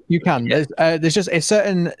 you can. Yeah. There's just a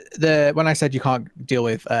certain when I said you can't deal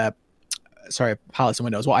with pallets and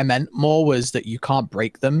windows, what I meant more was that you can't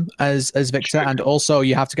break them as Victor, and also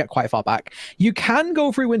you have to get quite far back. You can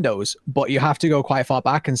go through windows, but you have to go quite far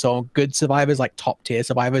back, and so good survivors, like top tier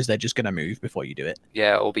survivors, they're just gonna move before you do it.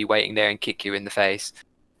 Yeah, or be waiting there and kick you in the face,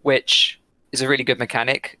 which is a really good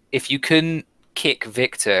mechanic. If you can kick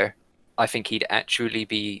Victor, I think he'd actually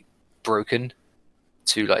be broken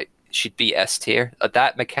to should be S tier.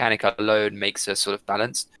 That mechanic alone makes us sort of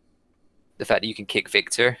balanced. The fact that you can kick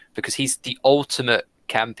Victor, because he's the ultimate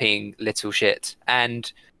camping little shit.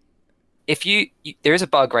 And if you there is a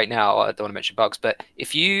bug right now, I don't want to mention bugs, but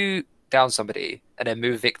if you down somebody and then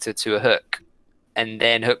move Victor to a hook and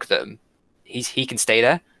then hook them, he can stay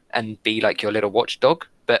there and be like your little watchdog.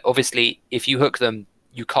 But obviously, if you hook them,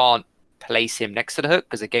 you can't place him next to the hook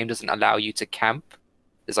because the game doesn't allow you to camp.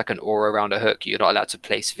 There's like an aura around a hook. You're not allowed to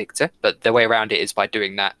place Victor, but the way around it is by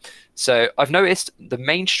doing that. So I've noticed the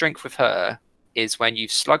main strength with her is when you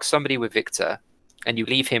slug somebody with Victor and you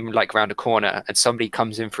leave him like around a corner and somebody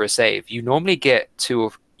comes in for a save, you normally get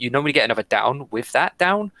another down with that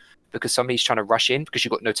down because somebody's trying to rush in because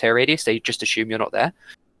you've got no tear radius. They just assume you're not there.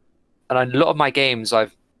 And a lot of my games,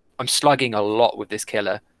 I'm slugging a lot with this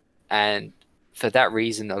killer, and for that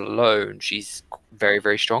reason alone, she's very,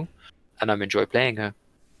 very strong, and I'm enjoy playing her.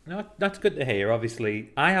 No, that's good to hear. Obviously,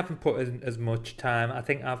 I haven't put as much time. I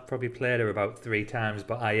think I've probably played her about 3 times,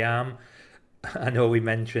 but I am I know we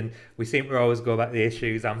seem to always go back to the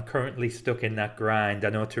issues. I'm currently stuck in that grind. I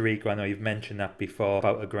know, Tariq, I know you've mentioned that before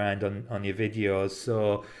about a grind on your videos.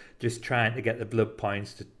 So just trying to get the blood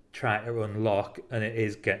points to try to unlock, and it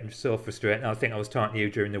is getting so frustrating. I think I was talking to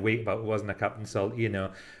you during the week about, wasn't a Captain Salt,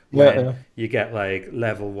 when you get like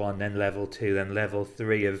level 1, then level 2, then level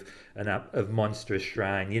 3 of monstrous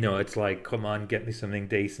shrine. It's like, come on, get me something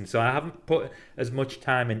decent. So I haven't put as much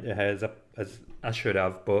time into her as I should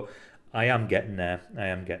have, but I am getting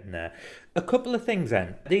there. A couple of things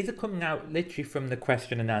then. These are coming out literally from the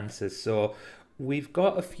question and answers. So we've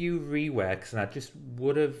got a few reworks, and I just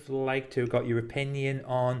would have liked to have got your opinion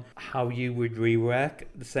on how you would rework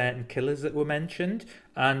the certain killers that were mentioned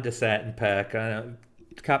and a certain perk.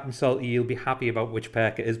 Captain Salty, you'll be happy about which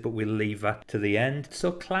perk it is, but we'll leave that to the end.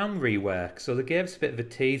 So clown rework. So they gave us a bit of a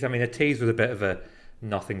tease. I mean, a tease was a bit of a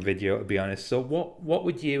nothing video, to be honest. So what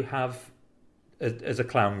would you have as a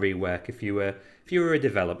clown rework if you were a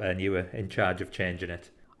developer and you were in charge of changing it?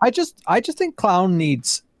 I just think clown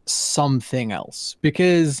needs something else,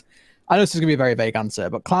 because I know this is gonna be a very vague answer,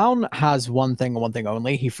 but clown has one thing and one thing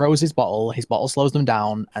only. He throws his bottle slows them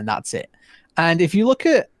down, and that's it. And if you look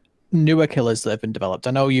at newer killers that have been developed,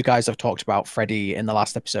 I know you guys have talked about Freddy in the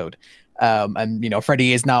last episode. And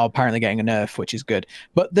Freddy is now apparently getting a nerf, which is good.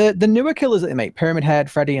 But the newer killers that they make, Pyramid Head,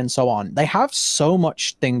 Freddy, and so on, they have so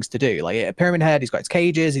much things to do. Like Pyramid Head, he's got his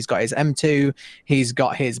cages, he's got his M2, he's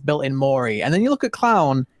got his built-in Mori, and then you look at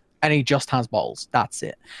Clown, and he just has bottles. That's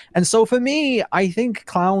it. And so for me, I think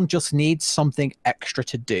Clown just needs something extra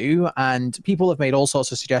to do. And people have made all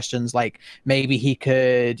sorts of suggestions, like maybe he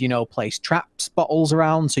could, place traps bottles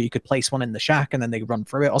around, so you could place one in the shack and then they run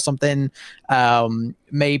through it or something.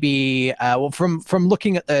 Maybe from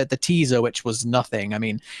looking at the teaser, which was nothing, I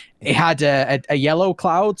mean, it had a yellow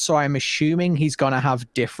cloud, so I'm assuming he's going to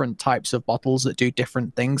have different types of bottles that do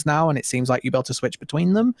different things now, and it seems like you'll be able to switch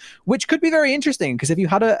between them, which could be very interesting, because if you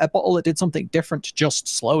had a bottle that did something different to just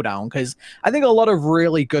slow down, because I think a lot of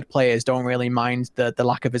really good players don't really mind the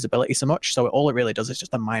lack of visibility so much, so all it really does is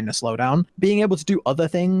just a minor slowdown. Being able to do other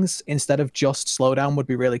things instead of just slowdown would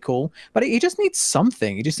be really cool, but he just needs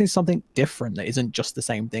something. He just needs something different that isn't just the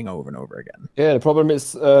same thing over and over again. Yeah, the problem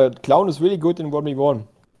is Clown is really good in 1v1,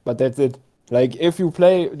 but that's it. Like, if you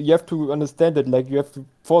play, you have to understand that, like, you have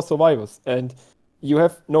 4 survivors, and you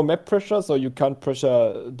have no map pressure, so you can't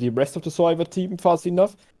pressure the rest of the survivor team fast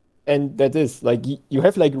enough. And that is, like, you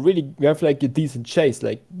have a decent chase.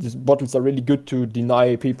 Like, these bottles are really good to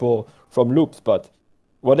deny people from loops, but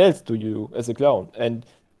what else do you do as a clown? And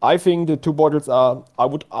I think the 2 bottles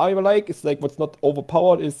it's like, what's not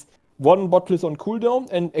overpowered is 1 bottle is on cooldown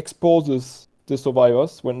and exposes the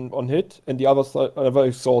survivors when on hit, and the other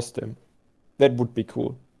exhaust them. That would be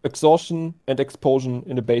cool. Exhaustion and explosion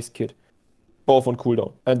in the base kit, both on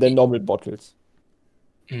cooldown, and then normal bottles.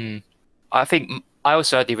 I think I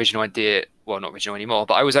also had the original idea. Well, not original anymore,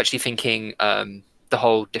 but I was actually thinking the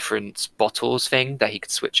whole different bottles thing that he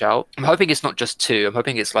could switch out. I'm hoping it's not just 2. I'm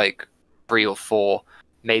hoping it's like 3 or 4.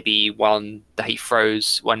 Maybe 1 that he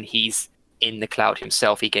throws when he's in the cloud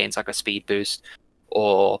himself, he gains like a speed boost,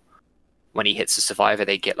 or when he hits the survivor,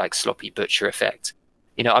 they get like sloppy butcher effect.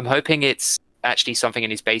 I'm hoping it's actually something in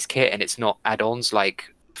his base kit and it's not add-ons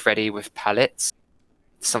like Freddy with pallets.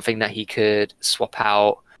 Something that he could swap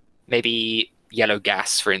out. Maybe yellow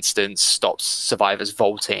gas, for instance, stops survivors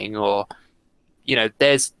vaulting, or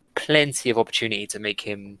there's plenty of opportunity to make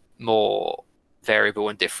him more variable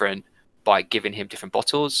and different by giving him different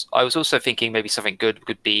bottles. I was also thinking maybe something good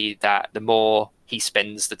could be that the more he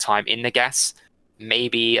spends the time in the gas,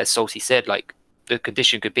 maybe, as Salty said, like, the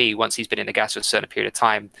condition could be once he's been in the gas for a certain period of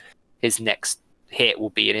time, his next hit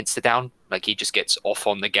will be an insta down. Like, he just gets off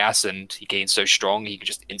on the gas and he gains so strong he can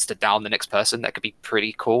just insta down the next person. That could be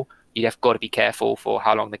pretty cool. You have got to be careful for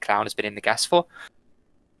how long the clown has been in the gas for.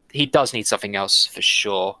 He does need something else for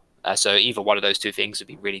sure. So either one of those 2 things would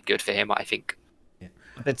be really good for him, I think.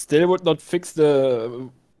 That still would not fix the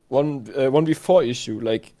 1v4 issue.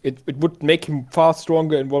 Like, it would make him far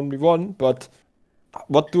stronger in 1v1, but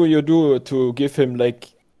what do you do to give him, like,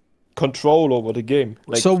 control over the game?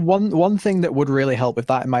 Like, so one thing that would really help with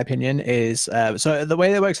that, in my opinion, is so the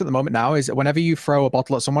way it works at the moment now is whenever you throw a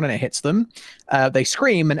bottle at someone and it hits them, they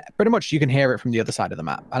scream, and pretty much you can hear it from the other side of the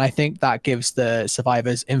map. And I think that gives the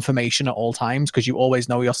survivors information at all times, because you always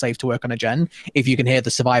know you're safe to work on a gen if you can hear the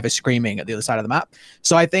survivors screaming at the other side of the map.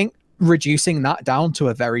 So I think reducing that down to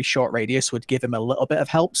a very short radius would give him a little bit of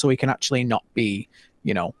help, so he can actually not be,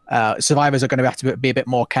 survivors are going to have to be a bit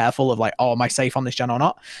more careful of, like, oh, am I safe on this gen or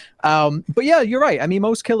not? But yeah, you're right. I mean,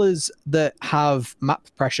 most killers that have map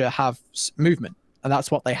pressure have movement. and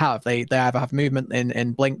that's what they have. They either have movement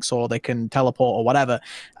in blinks, or they can teleport or whatever.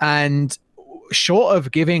 And short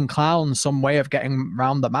of giving Clown some way of getting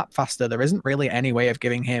around the map faster, there isn't really any way of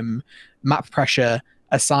giving him map pressure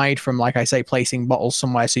aside from, like I say, placing bottles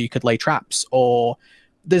somewhere so you could lay traps, or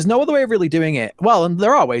there's no other way of really doing it. Well, and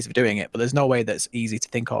there are ways of doing it, but there's no way that's easy to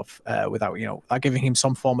think of without, giving him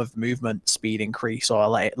some form of movement speed increase, or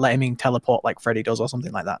let him teleport like Freddy does, or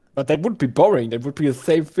something like that. But that would be boring. That would be the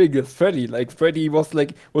same thing as Freddy. Like, Freddy was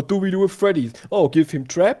like, what do we do with Freddy? Oh, give him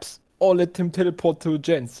traps or let him teleport to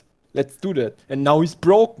gens. Let's do that. And now he's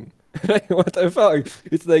broken. Like, what the fuck?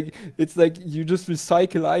 It's like you just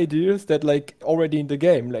recycle ideas that like already in the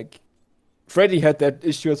game. Like, Freddy had that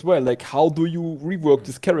issue as well. Like, how do you rework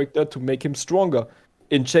this character to make him stronger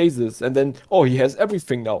in chases? And then, oh, he has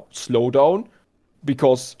everything now. Slowdown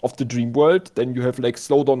because of the dream world. Then you have like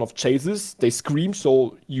slowdown of chases. They scream,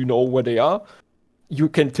 so you know where they are. You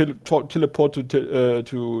can teleport to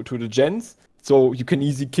the gens, so you can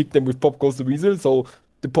easily kick them with Pop Goes the Weasel. So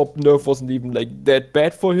the pop nerf wasn't even like that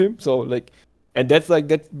bad for him. So like, and that's like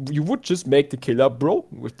that. You would just make the killer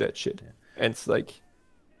broken with that shit. And it's like.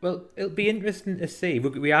 Well, it'll be interesting to see.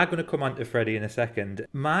 We are going to come on to Freddy in a second.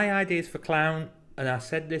 My ideas for Clown, and I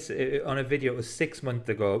said this on a video, it was 6 months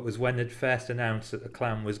ago. It was when it first announced that the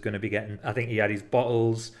Clown was going to be getting, I think he had his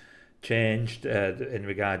bottles changed in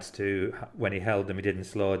regards to when he held them, he didn't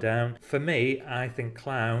slow down. For me, I think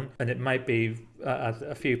Clown, and it might be,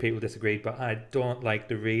 a few people disagreed, but I don't like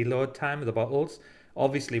the reload time of the bottles.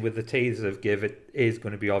 Obviously, with the teasers of Give, it is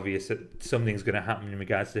going to be obvious that something's going to happen in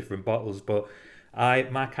regards to different bottles, but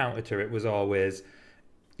my counter to it was always,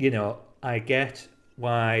 I get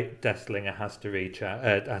why Deathslinger has to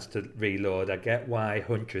reload. I get why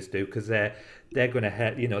Huntress do, because they're going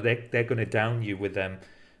to they're going to down you with them,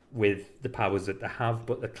 with the powers that they have.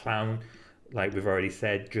 But the Clown, like we've already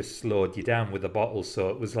said, just slowed you down with the bottle. So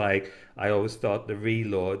it was like, I always thought the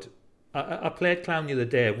reload. I played Clown the other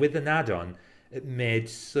day with an add-on. It made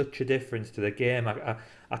such a difference to the game.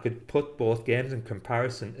 I could put both games in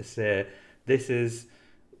comparison to say, this is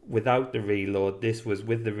without the reload, this was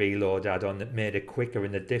with the reload add-on that made it quicker,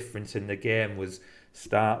 and the difference in the game was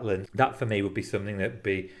startling. That for me would be something that would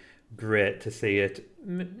be great to see it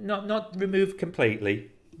not removed completely,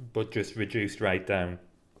 but just reduced right down.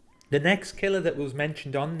 The next killer that was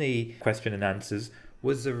mentioned on the question and answers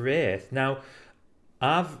was the Wraith. Now,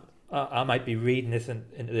 I might be reading this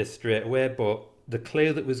into this straight away, but the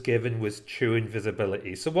clue that was given was true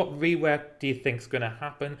invisibility. So what rework do you think is going to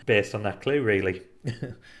happen based on that clue, really?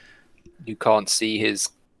 You can't see his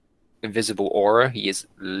invisible aura. He is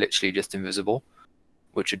literally just invisible,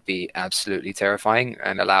 which would be absolutely terrifying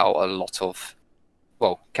and allow a lot of...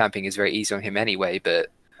 Well, camping is very easy on him anyway, but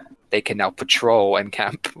they can now patrol and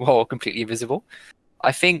camp while completely invisible.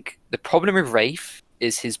 I think the problem with Wraith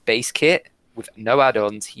is his base kit. With no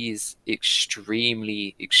add-ons, he is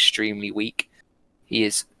extremely, extremely weak. He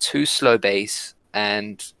is too slow base,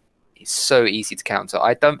 and he's so easy to counter.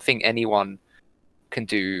 I don't think anyone can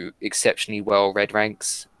do exceptionally well red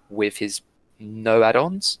ranks with his no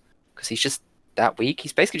add-ons, because he's just that weak.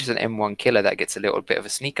 He's basically just an M1 killer that gets a little bit of a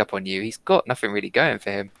sneak up on you. He's got nothing really going for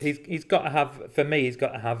him. He's got to have, for me, he's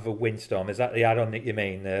got to have a Windstorm. Is that the add-on that you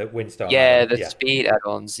mean, the Windstorm? Yeah, the speed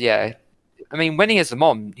add-ons, yeah. I mean, when he has them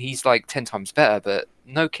on, he's like 10 times better, but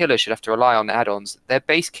no killer should have to rely on the add-ons. Their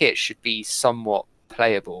base kit should be somewhat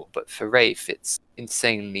playable, but for Wraith, it's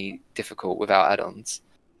insanely difficult without add-ons.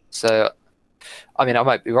 So, I mean, I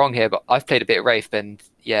might be wrong here, but I've played a bit of Wraith, and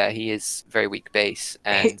yeah, he is very weak base.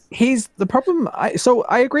 And he's the problem. So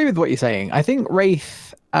I agree with what you're saying. I think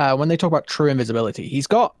Wraith, when they talk about true invisibility, he's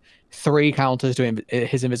got 3 counters to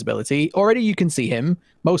his invisibility. Already you can see him.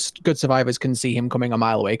 Most good survivors can see him coming a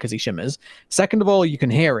mile away because he shimmers. Second of all, you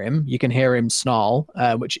can hear him. You can hear him snarl,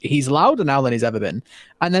 which he's louder now than he's ever been.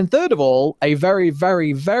 And then third of all, a very,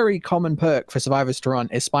 very, very common perk for survivors to run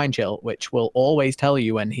is Spine Chill, which will always tell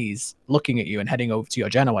you when he's looking at you and heading over to your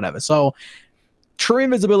gen or whatever. So true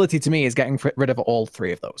invisibility to me is getting rid of all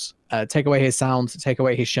 3 of those. Take away his sound, take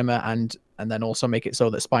away his shimmer, and then also make it so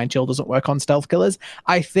that Spine Chill doesn't work on stealth killers.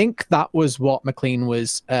 I think that was what McLean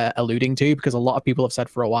was alluding to, because a lot of people have said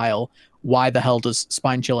for a while, why the hell does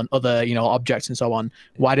Spine Chill and other, objects and so on,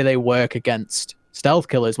 why do they work against stealth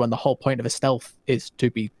killers when the whole point of a stealth is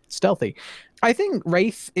to be stealthy? I think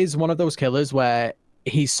Wraith is one of those killers where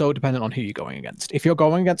he's so dependent on who you're going against. If you're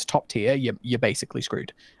going against top tier, you're basically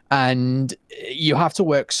screwed. And you have to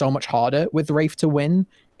work so much harder with Wraith to win.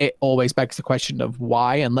 It always begs the question of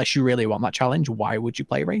why, unless you really want that challenge, why would you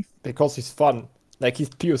play Wraith? Because he's fun. Like, he's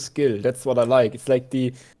pure skill. That's what I like. It's like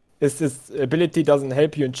the his ability doesn't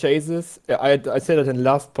help you in chases. I said it in the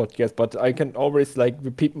last podcast, but I can always like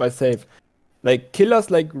repeat myself. Like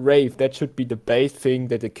killers like Wraith, that should be the base thing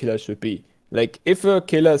that a killer should be. Like if a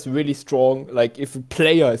killer is really strong, like if a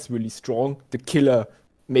player is really strong, the killer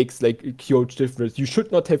makes like a huge difference. You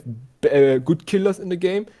should not have good killers in the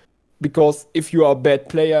game, because if you are a bad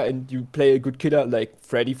player and you play a good killer like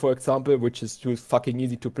Freddy, for example, which is just fucking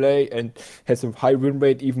easy to play and has a high win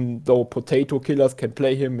rate, even though potato killers can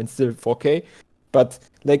play him and still 4K. But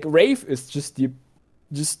like Wraith is just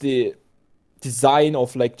the design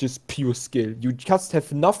of like just pure skill. You just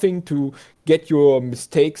have nothing to get your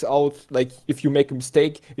mistakes out. Like if you make a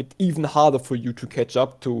mistake, it's even harder for you to catch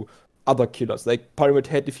up to other killers. Like Pyramid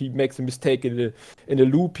Head, if he makes a mistake in a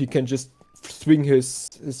loop, he can just swing his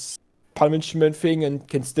punishment thing and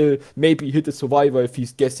can still maybe hit a survivor if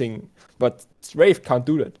he's guessing. But Wraith can't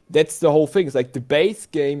do that. That's the whole thing. It's like the base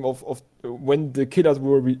game of when the killers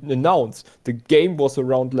were announced, the game was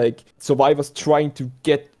around like survivors trying to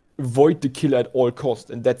avoid the killer at all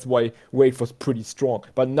costs, and that's why Wraith was pretty strong.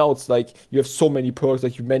 But now it's like you have so many perks,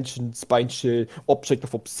 like you mentioned, Spine Chill, Object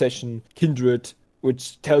of Obsession, Kindred,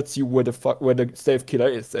 which tells you where the stealth killer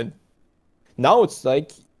is. And now it's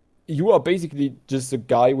like you are basically just a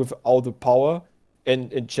guy without the power,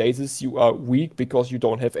 and in chases you are weak because you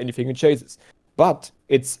don't have anything in chases. But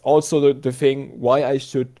it's also the thing why I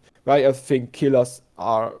think killers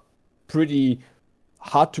are pretty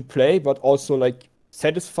hard to play, but also like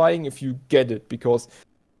satisfying if you get it, because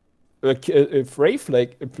a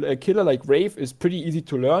killer like Wraith is pretty easy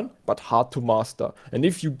to learn but hard to master. And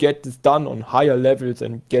if you get this done on higher levels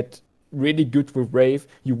and get really good with Wraith,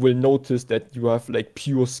 you will notice that you have like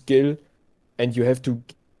pure skill, and you have to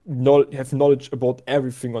have knowledge about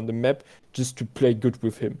everything on the map just to play good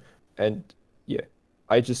with him. And yeah,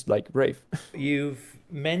 I just like Wraith. You've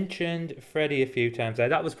mentioned Freddy a few times there.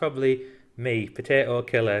 That was probably me, Potato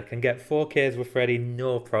Killer. Can get 4Ks with Freddy,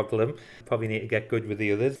 no problem. Probably need to get good with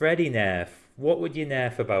the others. Freddy nerf. What would you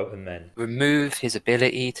nerf about him then? Remove his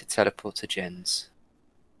ability to teleport to gens.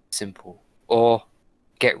 Simple. Or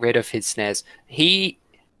get rid of his snares. He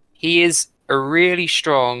is a really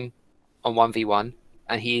strong on 1v1,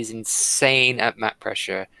 and he is insane at map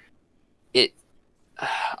pressure.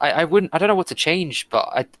 I don't know what to change,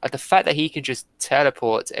 but the fact that he can just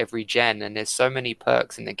teleport to every gen, and there's so many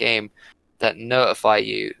perks in the game that notify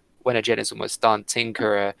you when a gen is almost done.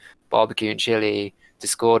 Tinkerer, Barbecue and Chili,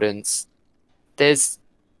 Discordance.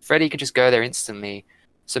 Freddy can just go there instantly.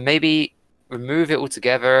 So maybe remove it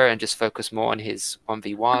altogether and just focus more on his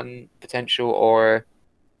 1v1 potential, or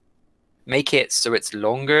make it so it's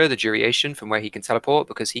longer, the duration from where he can teleport,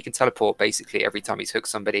 because he can teleport basically every time he's hooked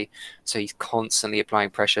somebody, so he's constantly applying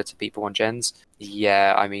pressure to people on gens.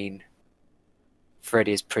 Yeah, I mean,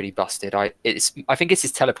 Freddy is pretty busted. I think it's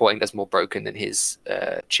his teleporting that's more broken than his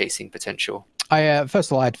chasing potential. First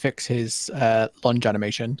of all, I'd fix his lunge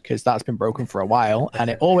animation, because that's been broken for a while, and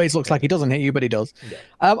it always looks like he doesn't hit you, but he does.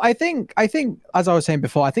 Yeah. I think, as I was saying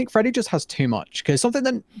before, I think Freddy just has too much, because something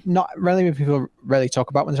that not really many people really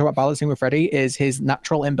talk about when they talk about balancing with Freddy is his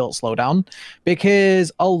natural inbuilt slowdown,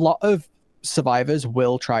 because a lot of survivors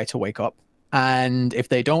will try to wake up. And if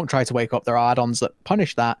they don't try to wake up, there are add-ons that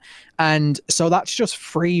punish that. And so that's just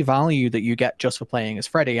free value that you get just for playing as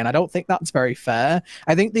Freddy. And I don't think that's very fair.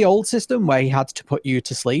 I think the old system where he had to put you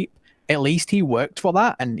to sleep, at least he worked for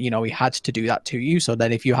that. And, he had to do that to you. So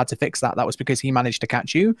then if you had to fix that, that was because he managed to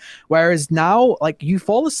catch you. Whereas now, like, you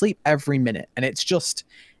fall asleep every minute. And it's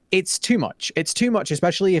too much. It's too much,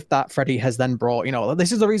 especially if that Freddy has then brought,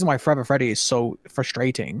 this is the reason why Forever Freddy is so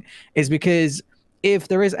frustrating, is because if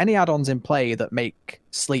there is any add-ons in play that make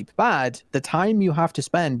sleep bad, the time you have to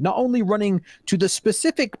spend not only running to the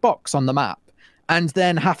specific box on the map and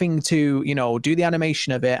then having to, do the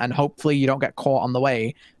animation of it, and hopefully you don't get caught on the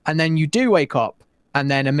way, and then you do wake up,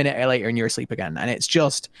 and then a minute later and you're asleep again. And it's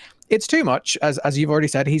too much. As you've already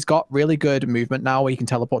said, he's got really good movement now where he can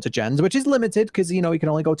teleport to gens, which is limited because, he can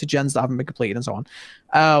only go to gens that haven't been completed and so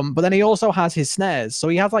on. But then he also has his snares. So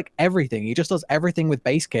he has like everything. He just does everything with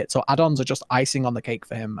base kit. So add-ons are just icing on the cake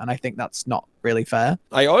for him. And I think that's not really fair.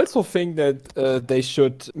 I also think that they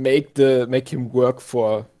should make him work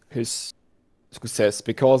for his success,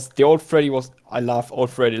 because the old Freddy I love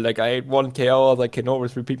old Freddy. Like, I had 1K hours, I can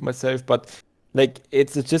always repeat myself, but like,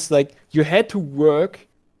 it's just like you had to work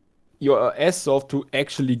your ass off to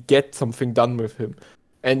actually get something done with him,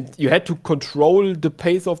 and you had to control the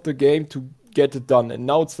pace of the game to get it done. And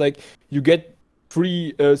now it's like you get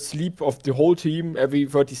free sleep of the whole team every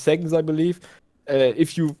 30 seconds, I believe.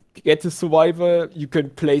 If you get a survivor, you can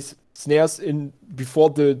place snares in before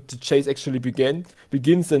the chase actually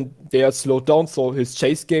begins, and they are slowed down. So his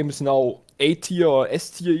chase game is now A tier or S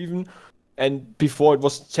tier even. And before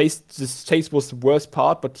this chase was the worst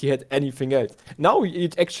part, but he had anything else. Now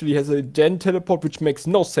it actually has a gen teleport, which makes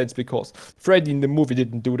no sense because Freddy in the movie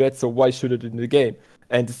didn't do that, so why should it in the game?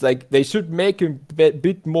 And it's like they should make him a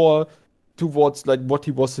bit more towards like what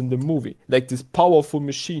he was in the movie, like this powerful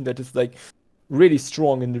machine that is like really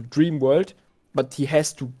strong in the dream world, but he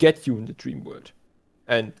has to get you in the dream world.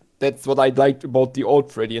 And that's what I liked about the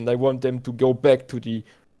old Freddy, and I want them to go back to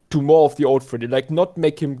more of the old Freddy, like not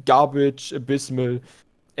make him garbage, abysmal,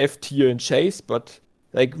 F tier and chase, but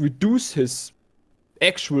like reduce his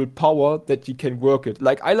actual power that he can work it.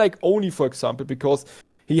 Like I like Oni, for example, because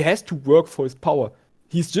he has to work for his power.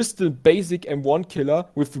 He's just a basic M1 killer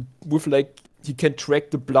with like he can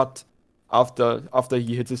track the blood after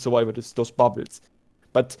he hits his survivor, those bubbles.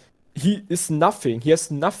 But he is nothing. He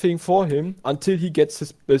has nothing for him until he gets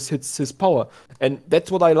his power, and that's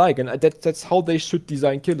what I like. And that's how they should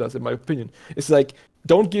design killers, in my opinion. It's like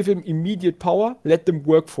don't give him immediate power, let them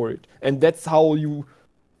work for it, and that's how you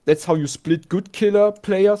split good killer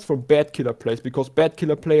players from bad killer players. Because bad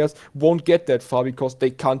killer players won't get that far because they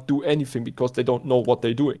can't do anything because they don't know what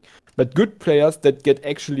they're doing. But good players that get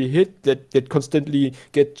actually hit, that constantly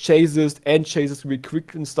get chases really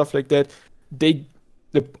quick and stuff like that, the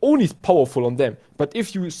Oni is powerful on them. But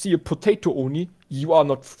if you see a potato Oni, you are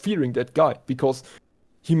not fearing that guy because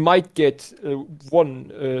he might get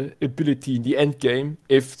one ability in the end game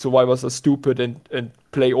if survivors are stupid and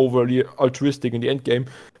play overly altruistic in the end game.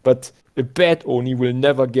 But a bad Oni will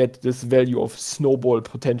never get this value of snowball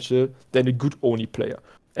potential than a good Oni player.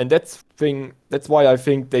 And that's why I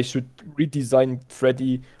think they should redesign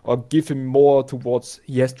Freddy or give him more towards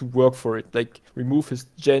he has to work for it. Like remove his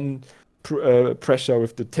gen pressure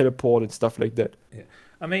with the teleport and stuff like that. Yeah.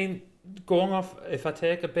 I mean, going off, if I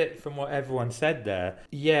take a bit from what everyone said there,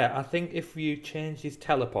 yeah, I think if you change his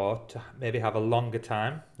teleport to maybe have a longer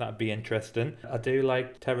time, that'd be interesting. I do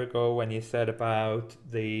like Terrigo when you said about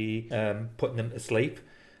the putting them to sleep.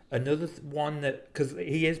 Another one that, because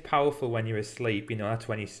he is powerful when you're asleep, that's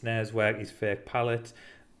when his snares work, his fake pallets.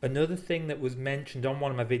 Another thing that was mentioned on one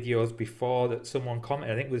of my videos before that someone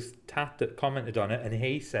commented, I think it was Tat that commented on it, and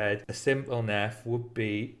he said a simple nerf would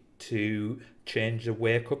be to change the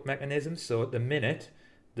wake up mechanism. So at the minute,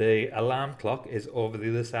 the alarm clock is over the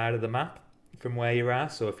other side of the map from where you are.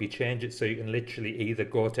 So if you change it so you can literally either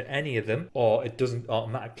go to any of them or it doesn't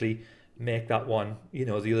automatically make that one, the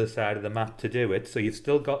other side of the map to do it. So you've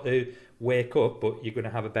still got to wake up, but you're going to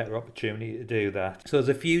have a better opportunity to do that. So there's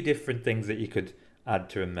a few different things that you could add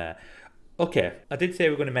to him there. Okay, I did say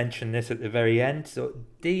we were going to mention this at the very end. So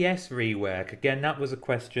DS rework, again, that was a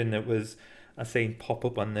question that was I seen pop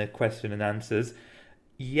up on the question and answers.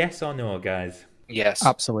 Yes or no, guys? Yes.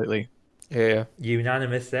 Absolutely. Yeah.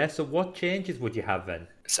 Unanimous there. So what changes would you have then?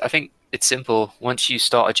 So I think it's simple. Once you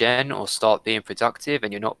start a gen or start being productive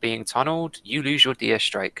and you're not being tunneled, you lose your DS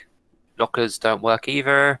strike. Lockers don't work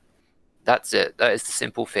either. That's it. That is the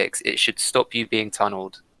simple fix. It should stop you being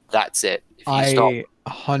tunneled. That's it. If you stop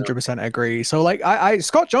 100% agree. So like I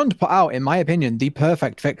Scott John put out, in my opinion, the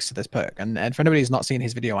perfect fix to this perk. And for anybody who's not seen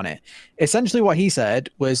his video on it, essentially what he said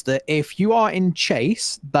was that if you are in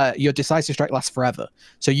chase, that your decisive strike lasts forever.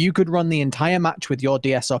 So you could run the entire match with your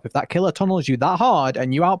DS up. If that killer tunnels you that hard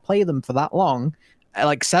and you outplay them for that long,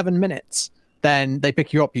 like 7 minutes, then they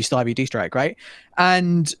pick you up, you still have your D strike, right?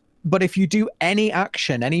 But if you do any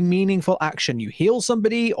action, any meaningful action, you heal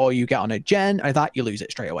somebody or you get on a gen, or that, you lose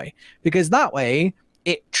it straight away. Because that way,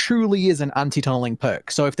 it truly is an anti-tunneling perk.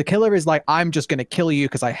 So if the killer is like, I'm just going to kill you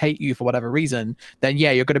because I hate you for whatever reason, then yeah,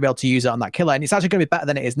 you're going to be able to use it on that killer. And it's actually going to be better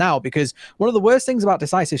than it is now, because one of the worst things about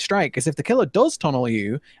Decisive Strike is if the killer does tunnel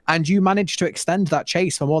you and you manage to extend that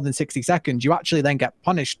chase for more than 60 seconds, you actually then get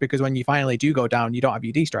punished, because when you finally do go down, you don't have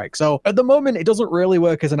your D-Strike. So at the moment, it doesn't really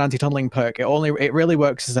work as an anti-tunneling perk. It really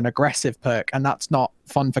works as an aggressive perk, and that's not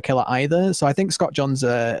fun for killer either. So I think Scott John's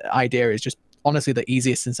idea is just honestly the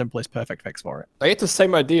easiest and simplest perfect fix for it. I had the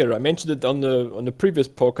same idea. I mentioned it on the previous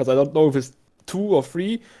podcast. I don't know if it's 2 or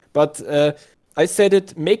 3, but I said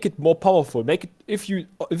it. Make it more powerful. Make it if you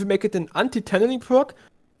make it an anti-tunneling perk,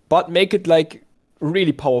 but make it like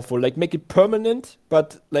really powerful. Like make it permanent.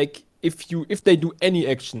 But like if they do any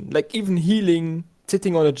action, like even healing,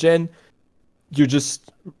 sitting on a gen, you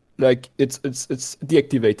just like it's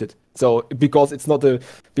deactivated. So because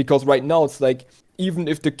right now it's like, even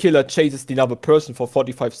if the killer chases the other person for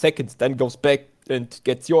 45 seconds, then goes back and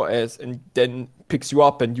gets your ass and then picks you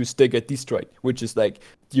up and you still get D-strike, which is like,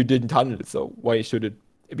 you didn't handle it, so why should it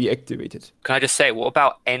be activated? Can I just say, what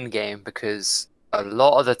about endgame? Because a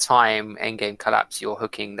lot of the time, endgame collapse, you're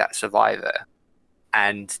hooking that survivor,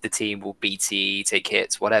 and the team will BT, take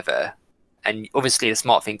hits, whatever. And obviously, the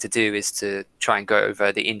smart thing to do is to try and go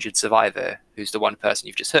over the injured survivor, who's the one person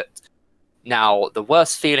you've just hooked. Now, the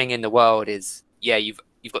worst feeling in the world is, yeah, you've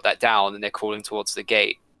got that down, and they're crawling towards the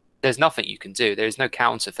gate. There's nothing you can do. There is no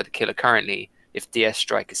counter for the killer currently if DS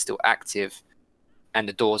Strike is still active and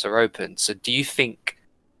the doors are open. So, do you think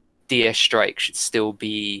DS Strike should still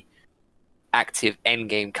be active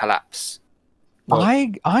endgame collapse? No.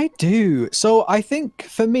 I do. So I think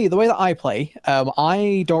for me, the way that I play,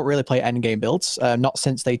 I don't really play endgame builds. Not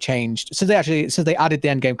since they changed, since they added the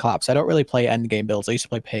endgame collapse. I don't really play endgame builds. I used to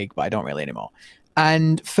play Pig, but I don't really anymore.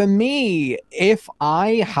 And for me, if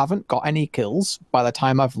I haven't got any kills by the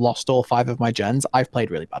time I've lost all 5 of my gens, I've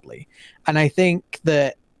played really badly. And I think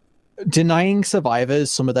that denying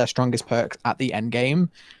survivors some of their strongest perks at the end game,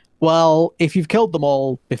 well, if you've killed them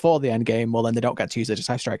all before the end game, well, then they don't get to use their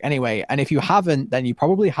Decisive Strike anyway. And if you haven't, then you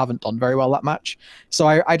probably haven't done very well that match. So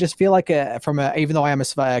I just feel like even though I am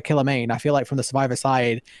a killer main, I feel like from the survivor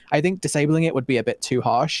side, I think disabling it would be a bit too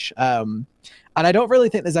harsh. And I don't really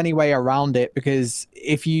think there's any way around it, because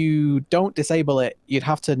if you don't disable it, you'd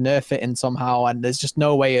have to nerf it in somehow, and there's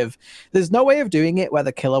no way of doing it where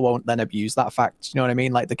the killer won't then abuse that fact. You know what I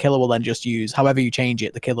mean? Like the killer will then just use, however you change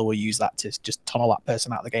it, the killer will use that to just tunnel that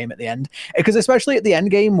person out of the game at the end. Because especially at the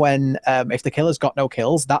end game, when if the killer's got no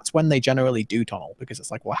kills, that's when they generally do tunnel, because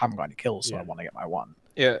it's like, well, I haven't got any kills, so I want to get my one.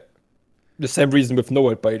 Yeah. The same reason with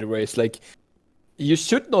Noed, by the way. It's like, you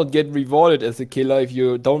should not get rewarded as a killer if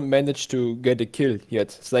you don't manage to get a kill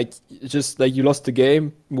yet. It's just like you lost the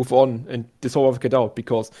game, move on, and dissolve get out,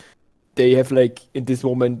 because they have like in this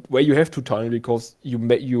moment where you have to tunnel because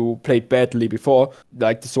you played badly before.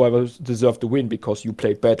 Like the survivors deserve to win because you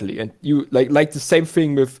played badly, and you like the same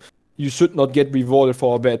thing with you should not get rewarded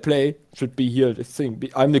for a bad play. Should be here the thing.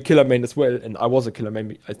 I'm the killer main as well, and I was a killer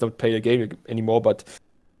main. I don't play the game anymore, but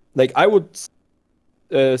like I would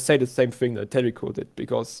say the same thing that Terrico did,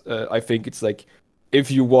 because I think it's like,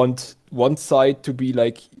 if you want one side to be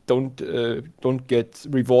like, don't get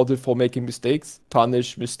rewarded for making mistakes,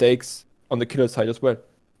 punish mistakes on the killer side as well.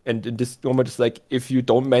 And in this moment, it's like, if you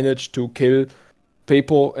don't manage to kill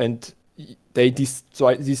people and they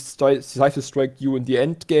decisive strike you in the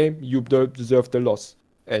end game, you deserve the loss.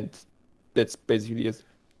 And that's basically it.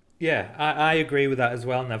 Yeah, I agree with that as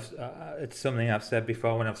well, and it's something I've said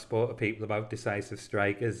before when I've spoken to people about Decisive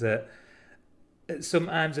Strike, is that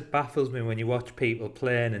sometimes it baffles me when you watch people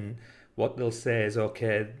playing and what they'll say is,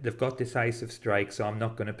 okay, they've got Decisive Strike, so I'm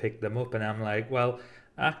not going to pick them up, and I'm like, well,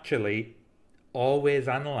 actually, always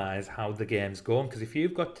analyse how the game's going, because if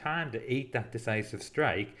you've got time to eat that Decisive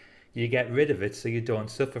Strike, you get rid of it so you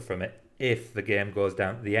don't suffer from it if the game goes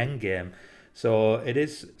down to the end game. So it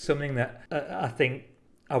is something that I think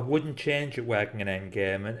I wouldn't change it working in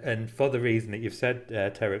endgame, and for the reason that you've said,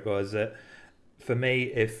 Terrico, is that for me,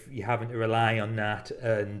 if you having to rely on that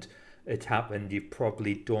and it happened, you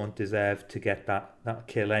probably don't deserve to get that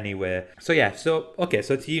kill anyway. So yeah, so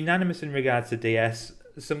it's unanimous in regards to DS.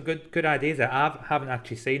 Some good ideas there. I haven't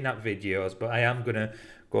actually seen that videos, but I am gonna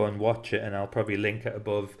go and watch it, and I'll probably link it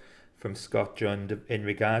above from Scott Jund in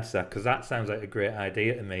regards to that, because that sounds like a great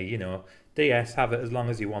idea to me. You know, DS, have it as long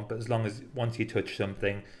as you want, but as long as once you touch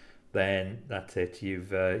something, then that's it.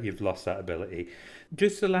 You've lost that ability.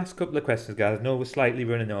 Just the last couple of questions, guys. I know we're slightly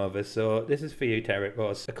running over, so this is for you,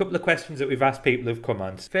 Terrico. A couple of questions that we've asked people who've come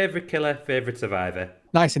on. Favorite killer, favorite survivor.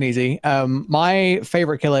 Nice and easy. My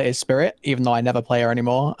favorite killer is Spirit, even though I never play her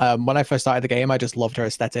anymore. When I first started the game, I just loved her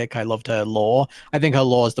aesthetic. I loved her lore. I think her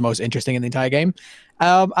lore is the most interesting in the entire game.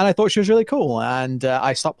 And I thought she was really cool. And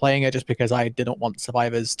I stopped playing her just because I didn't want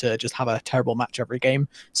survivors to just have a terrible match every game.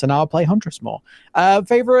 So now I play Huntress more.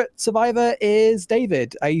 Favorite survivor is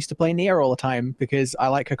David. I used to play Nia all the time because I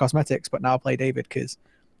like her cosmetics, but now I play David because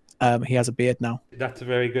he has a beard now. That's a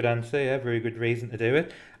very good answer. Yeah, very good reason to do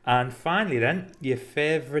it. And finally then, your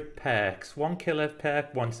favourite perks. One killer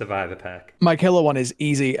perk, one survivor perk. My killer one is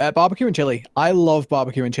easy. Barbecue and chili. I love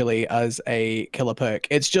barbecue and chili as a killer perk.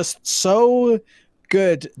 It's just so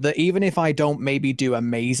good that even if I don't maybe do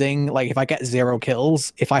amazing, like if I get 0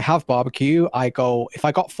 kills, if I have barbecue, if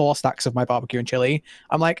I got 4 stacks of my barbecue and chili,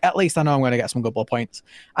 I'm like, at least I know I'm going to get some good blood points.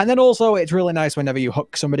 And then also it's really nice whenever you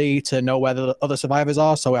hook somebody to know where the other survivors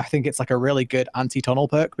are. So I think it's like a really good anti-tunnel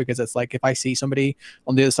perk, because it's like, if I see somebody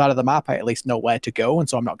on the other side of the map, I at least know where to go. And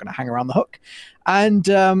so I'm not going to hang around the hook.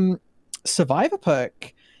 And survivor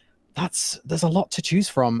perk, there's a lot to choose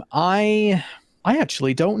from. I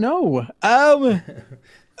actually don't know.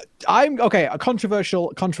 I'm okay. A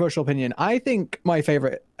controversial opinion. I think my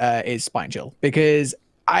favorite is Spine Chill, because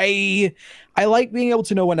I like being able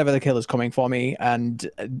to know whenever the killer's coming for me, and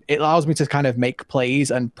it allows me to kind of make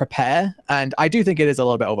plays and prepare. And I do think it is a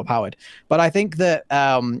little bit overpowered, but I think that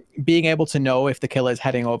being able to know if the killer's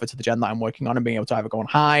heading over to the gen that I'm working on and being able to either go and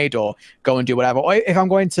hide or go and do whatever, or if I'm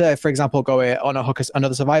going to, for example, go on a hook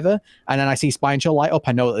another survivor and then I see Spine Chill light up,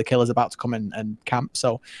 I know that the killer's about to come in and camp.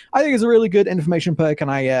 So I think it's a really good information perk,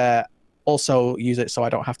 and I also use it so I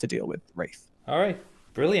don't have to deal with Wraith. All right,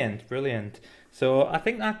 brilliant. So I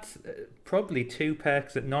think that's probably 2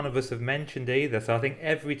 perks that none of us have mentioned either. So I think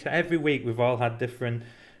every week we've all had different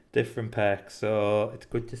perks. So it's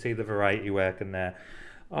good to see the variety working there.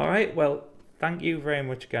 All right, well, thank you very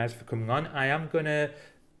much, guys, for coming on. I am gonna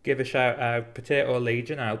give a shout out Potato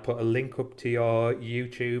Legion. I'll put a link up to your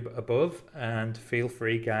YouTube above, and feel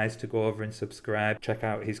free, guys, to go over and subscribe, check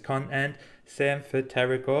out his content. Same for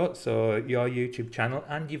Terrico, so your YouTube channel,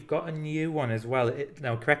 and you've got a new one as well.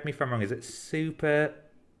 Now, correct me if I'm wrong, is it Super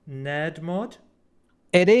Nerd Mode?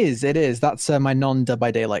 It is. That's my non-Dead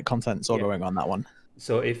by Daylight content all going on that one.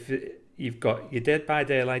 So if you've got your Dead by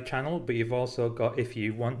Daylight channel, but you've also got, if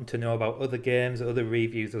you want to know about other games, other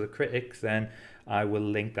reviews, other critics, then I will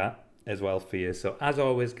link that as well for you. So as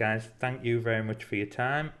always, guys, thank you very much for your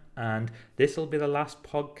time, and this will be the last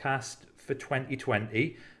podcast for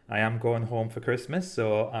 2020. I am going home for Christmas,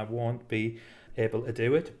 so I won't be able to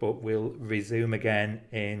do it, but we'll resume again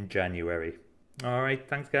in January. All right,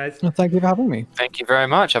 thanks, guys. Well, thank you for having me. Thank you very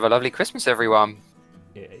much. Have a lovely Christmas, everyone.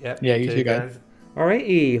 Yeah, you too, guys.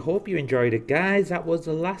 Alrighty, hope you enjoyed it, guys. That was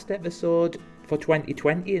the last episode for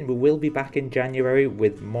 2020, and we will be back in January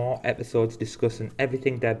with more episodes discussing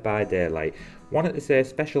everything Dead by Daylight. Wanted to say a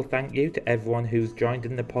special thank you to everyone who's joined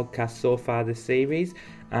in the podcast so far this series,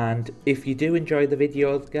 and if you do enjoy the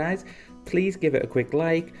videos, guys, please give it a quick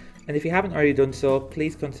like, and if you haven't already done so,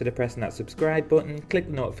 please consider pressing that subscribe button, click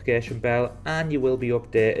the notification bell, and you will be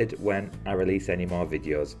updated when I release any more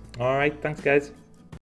videos. Alright, thanks, guys.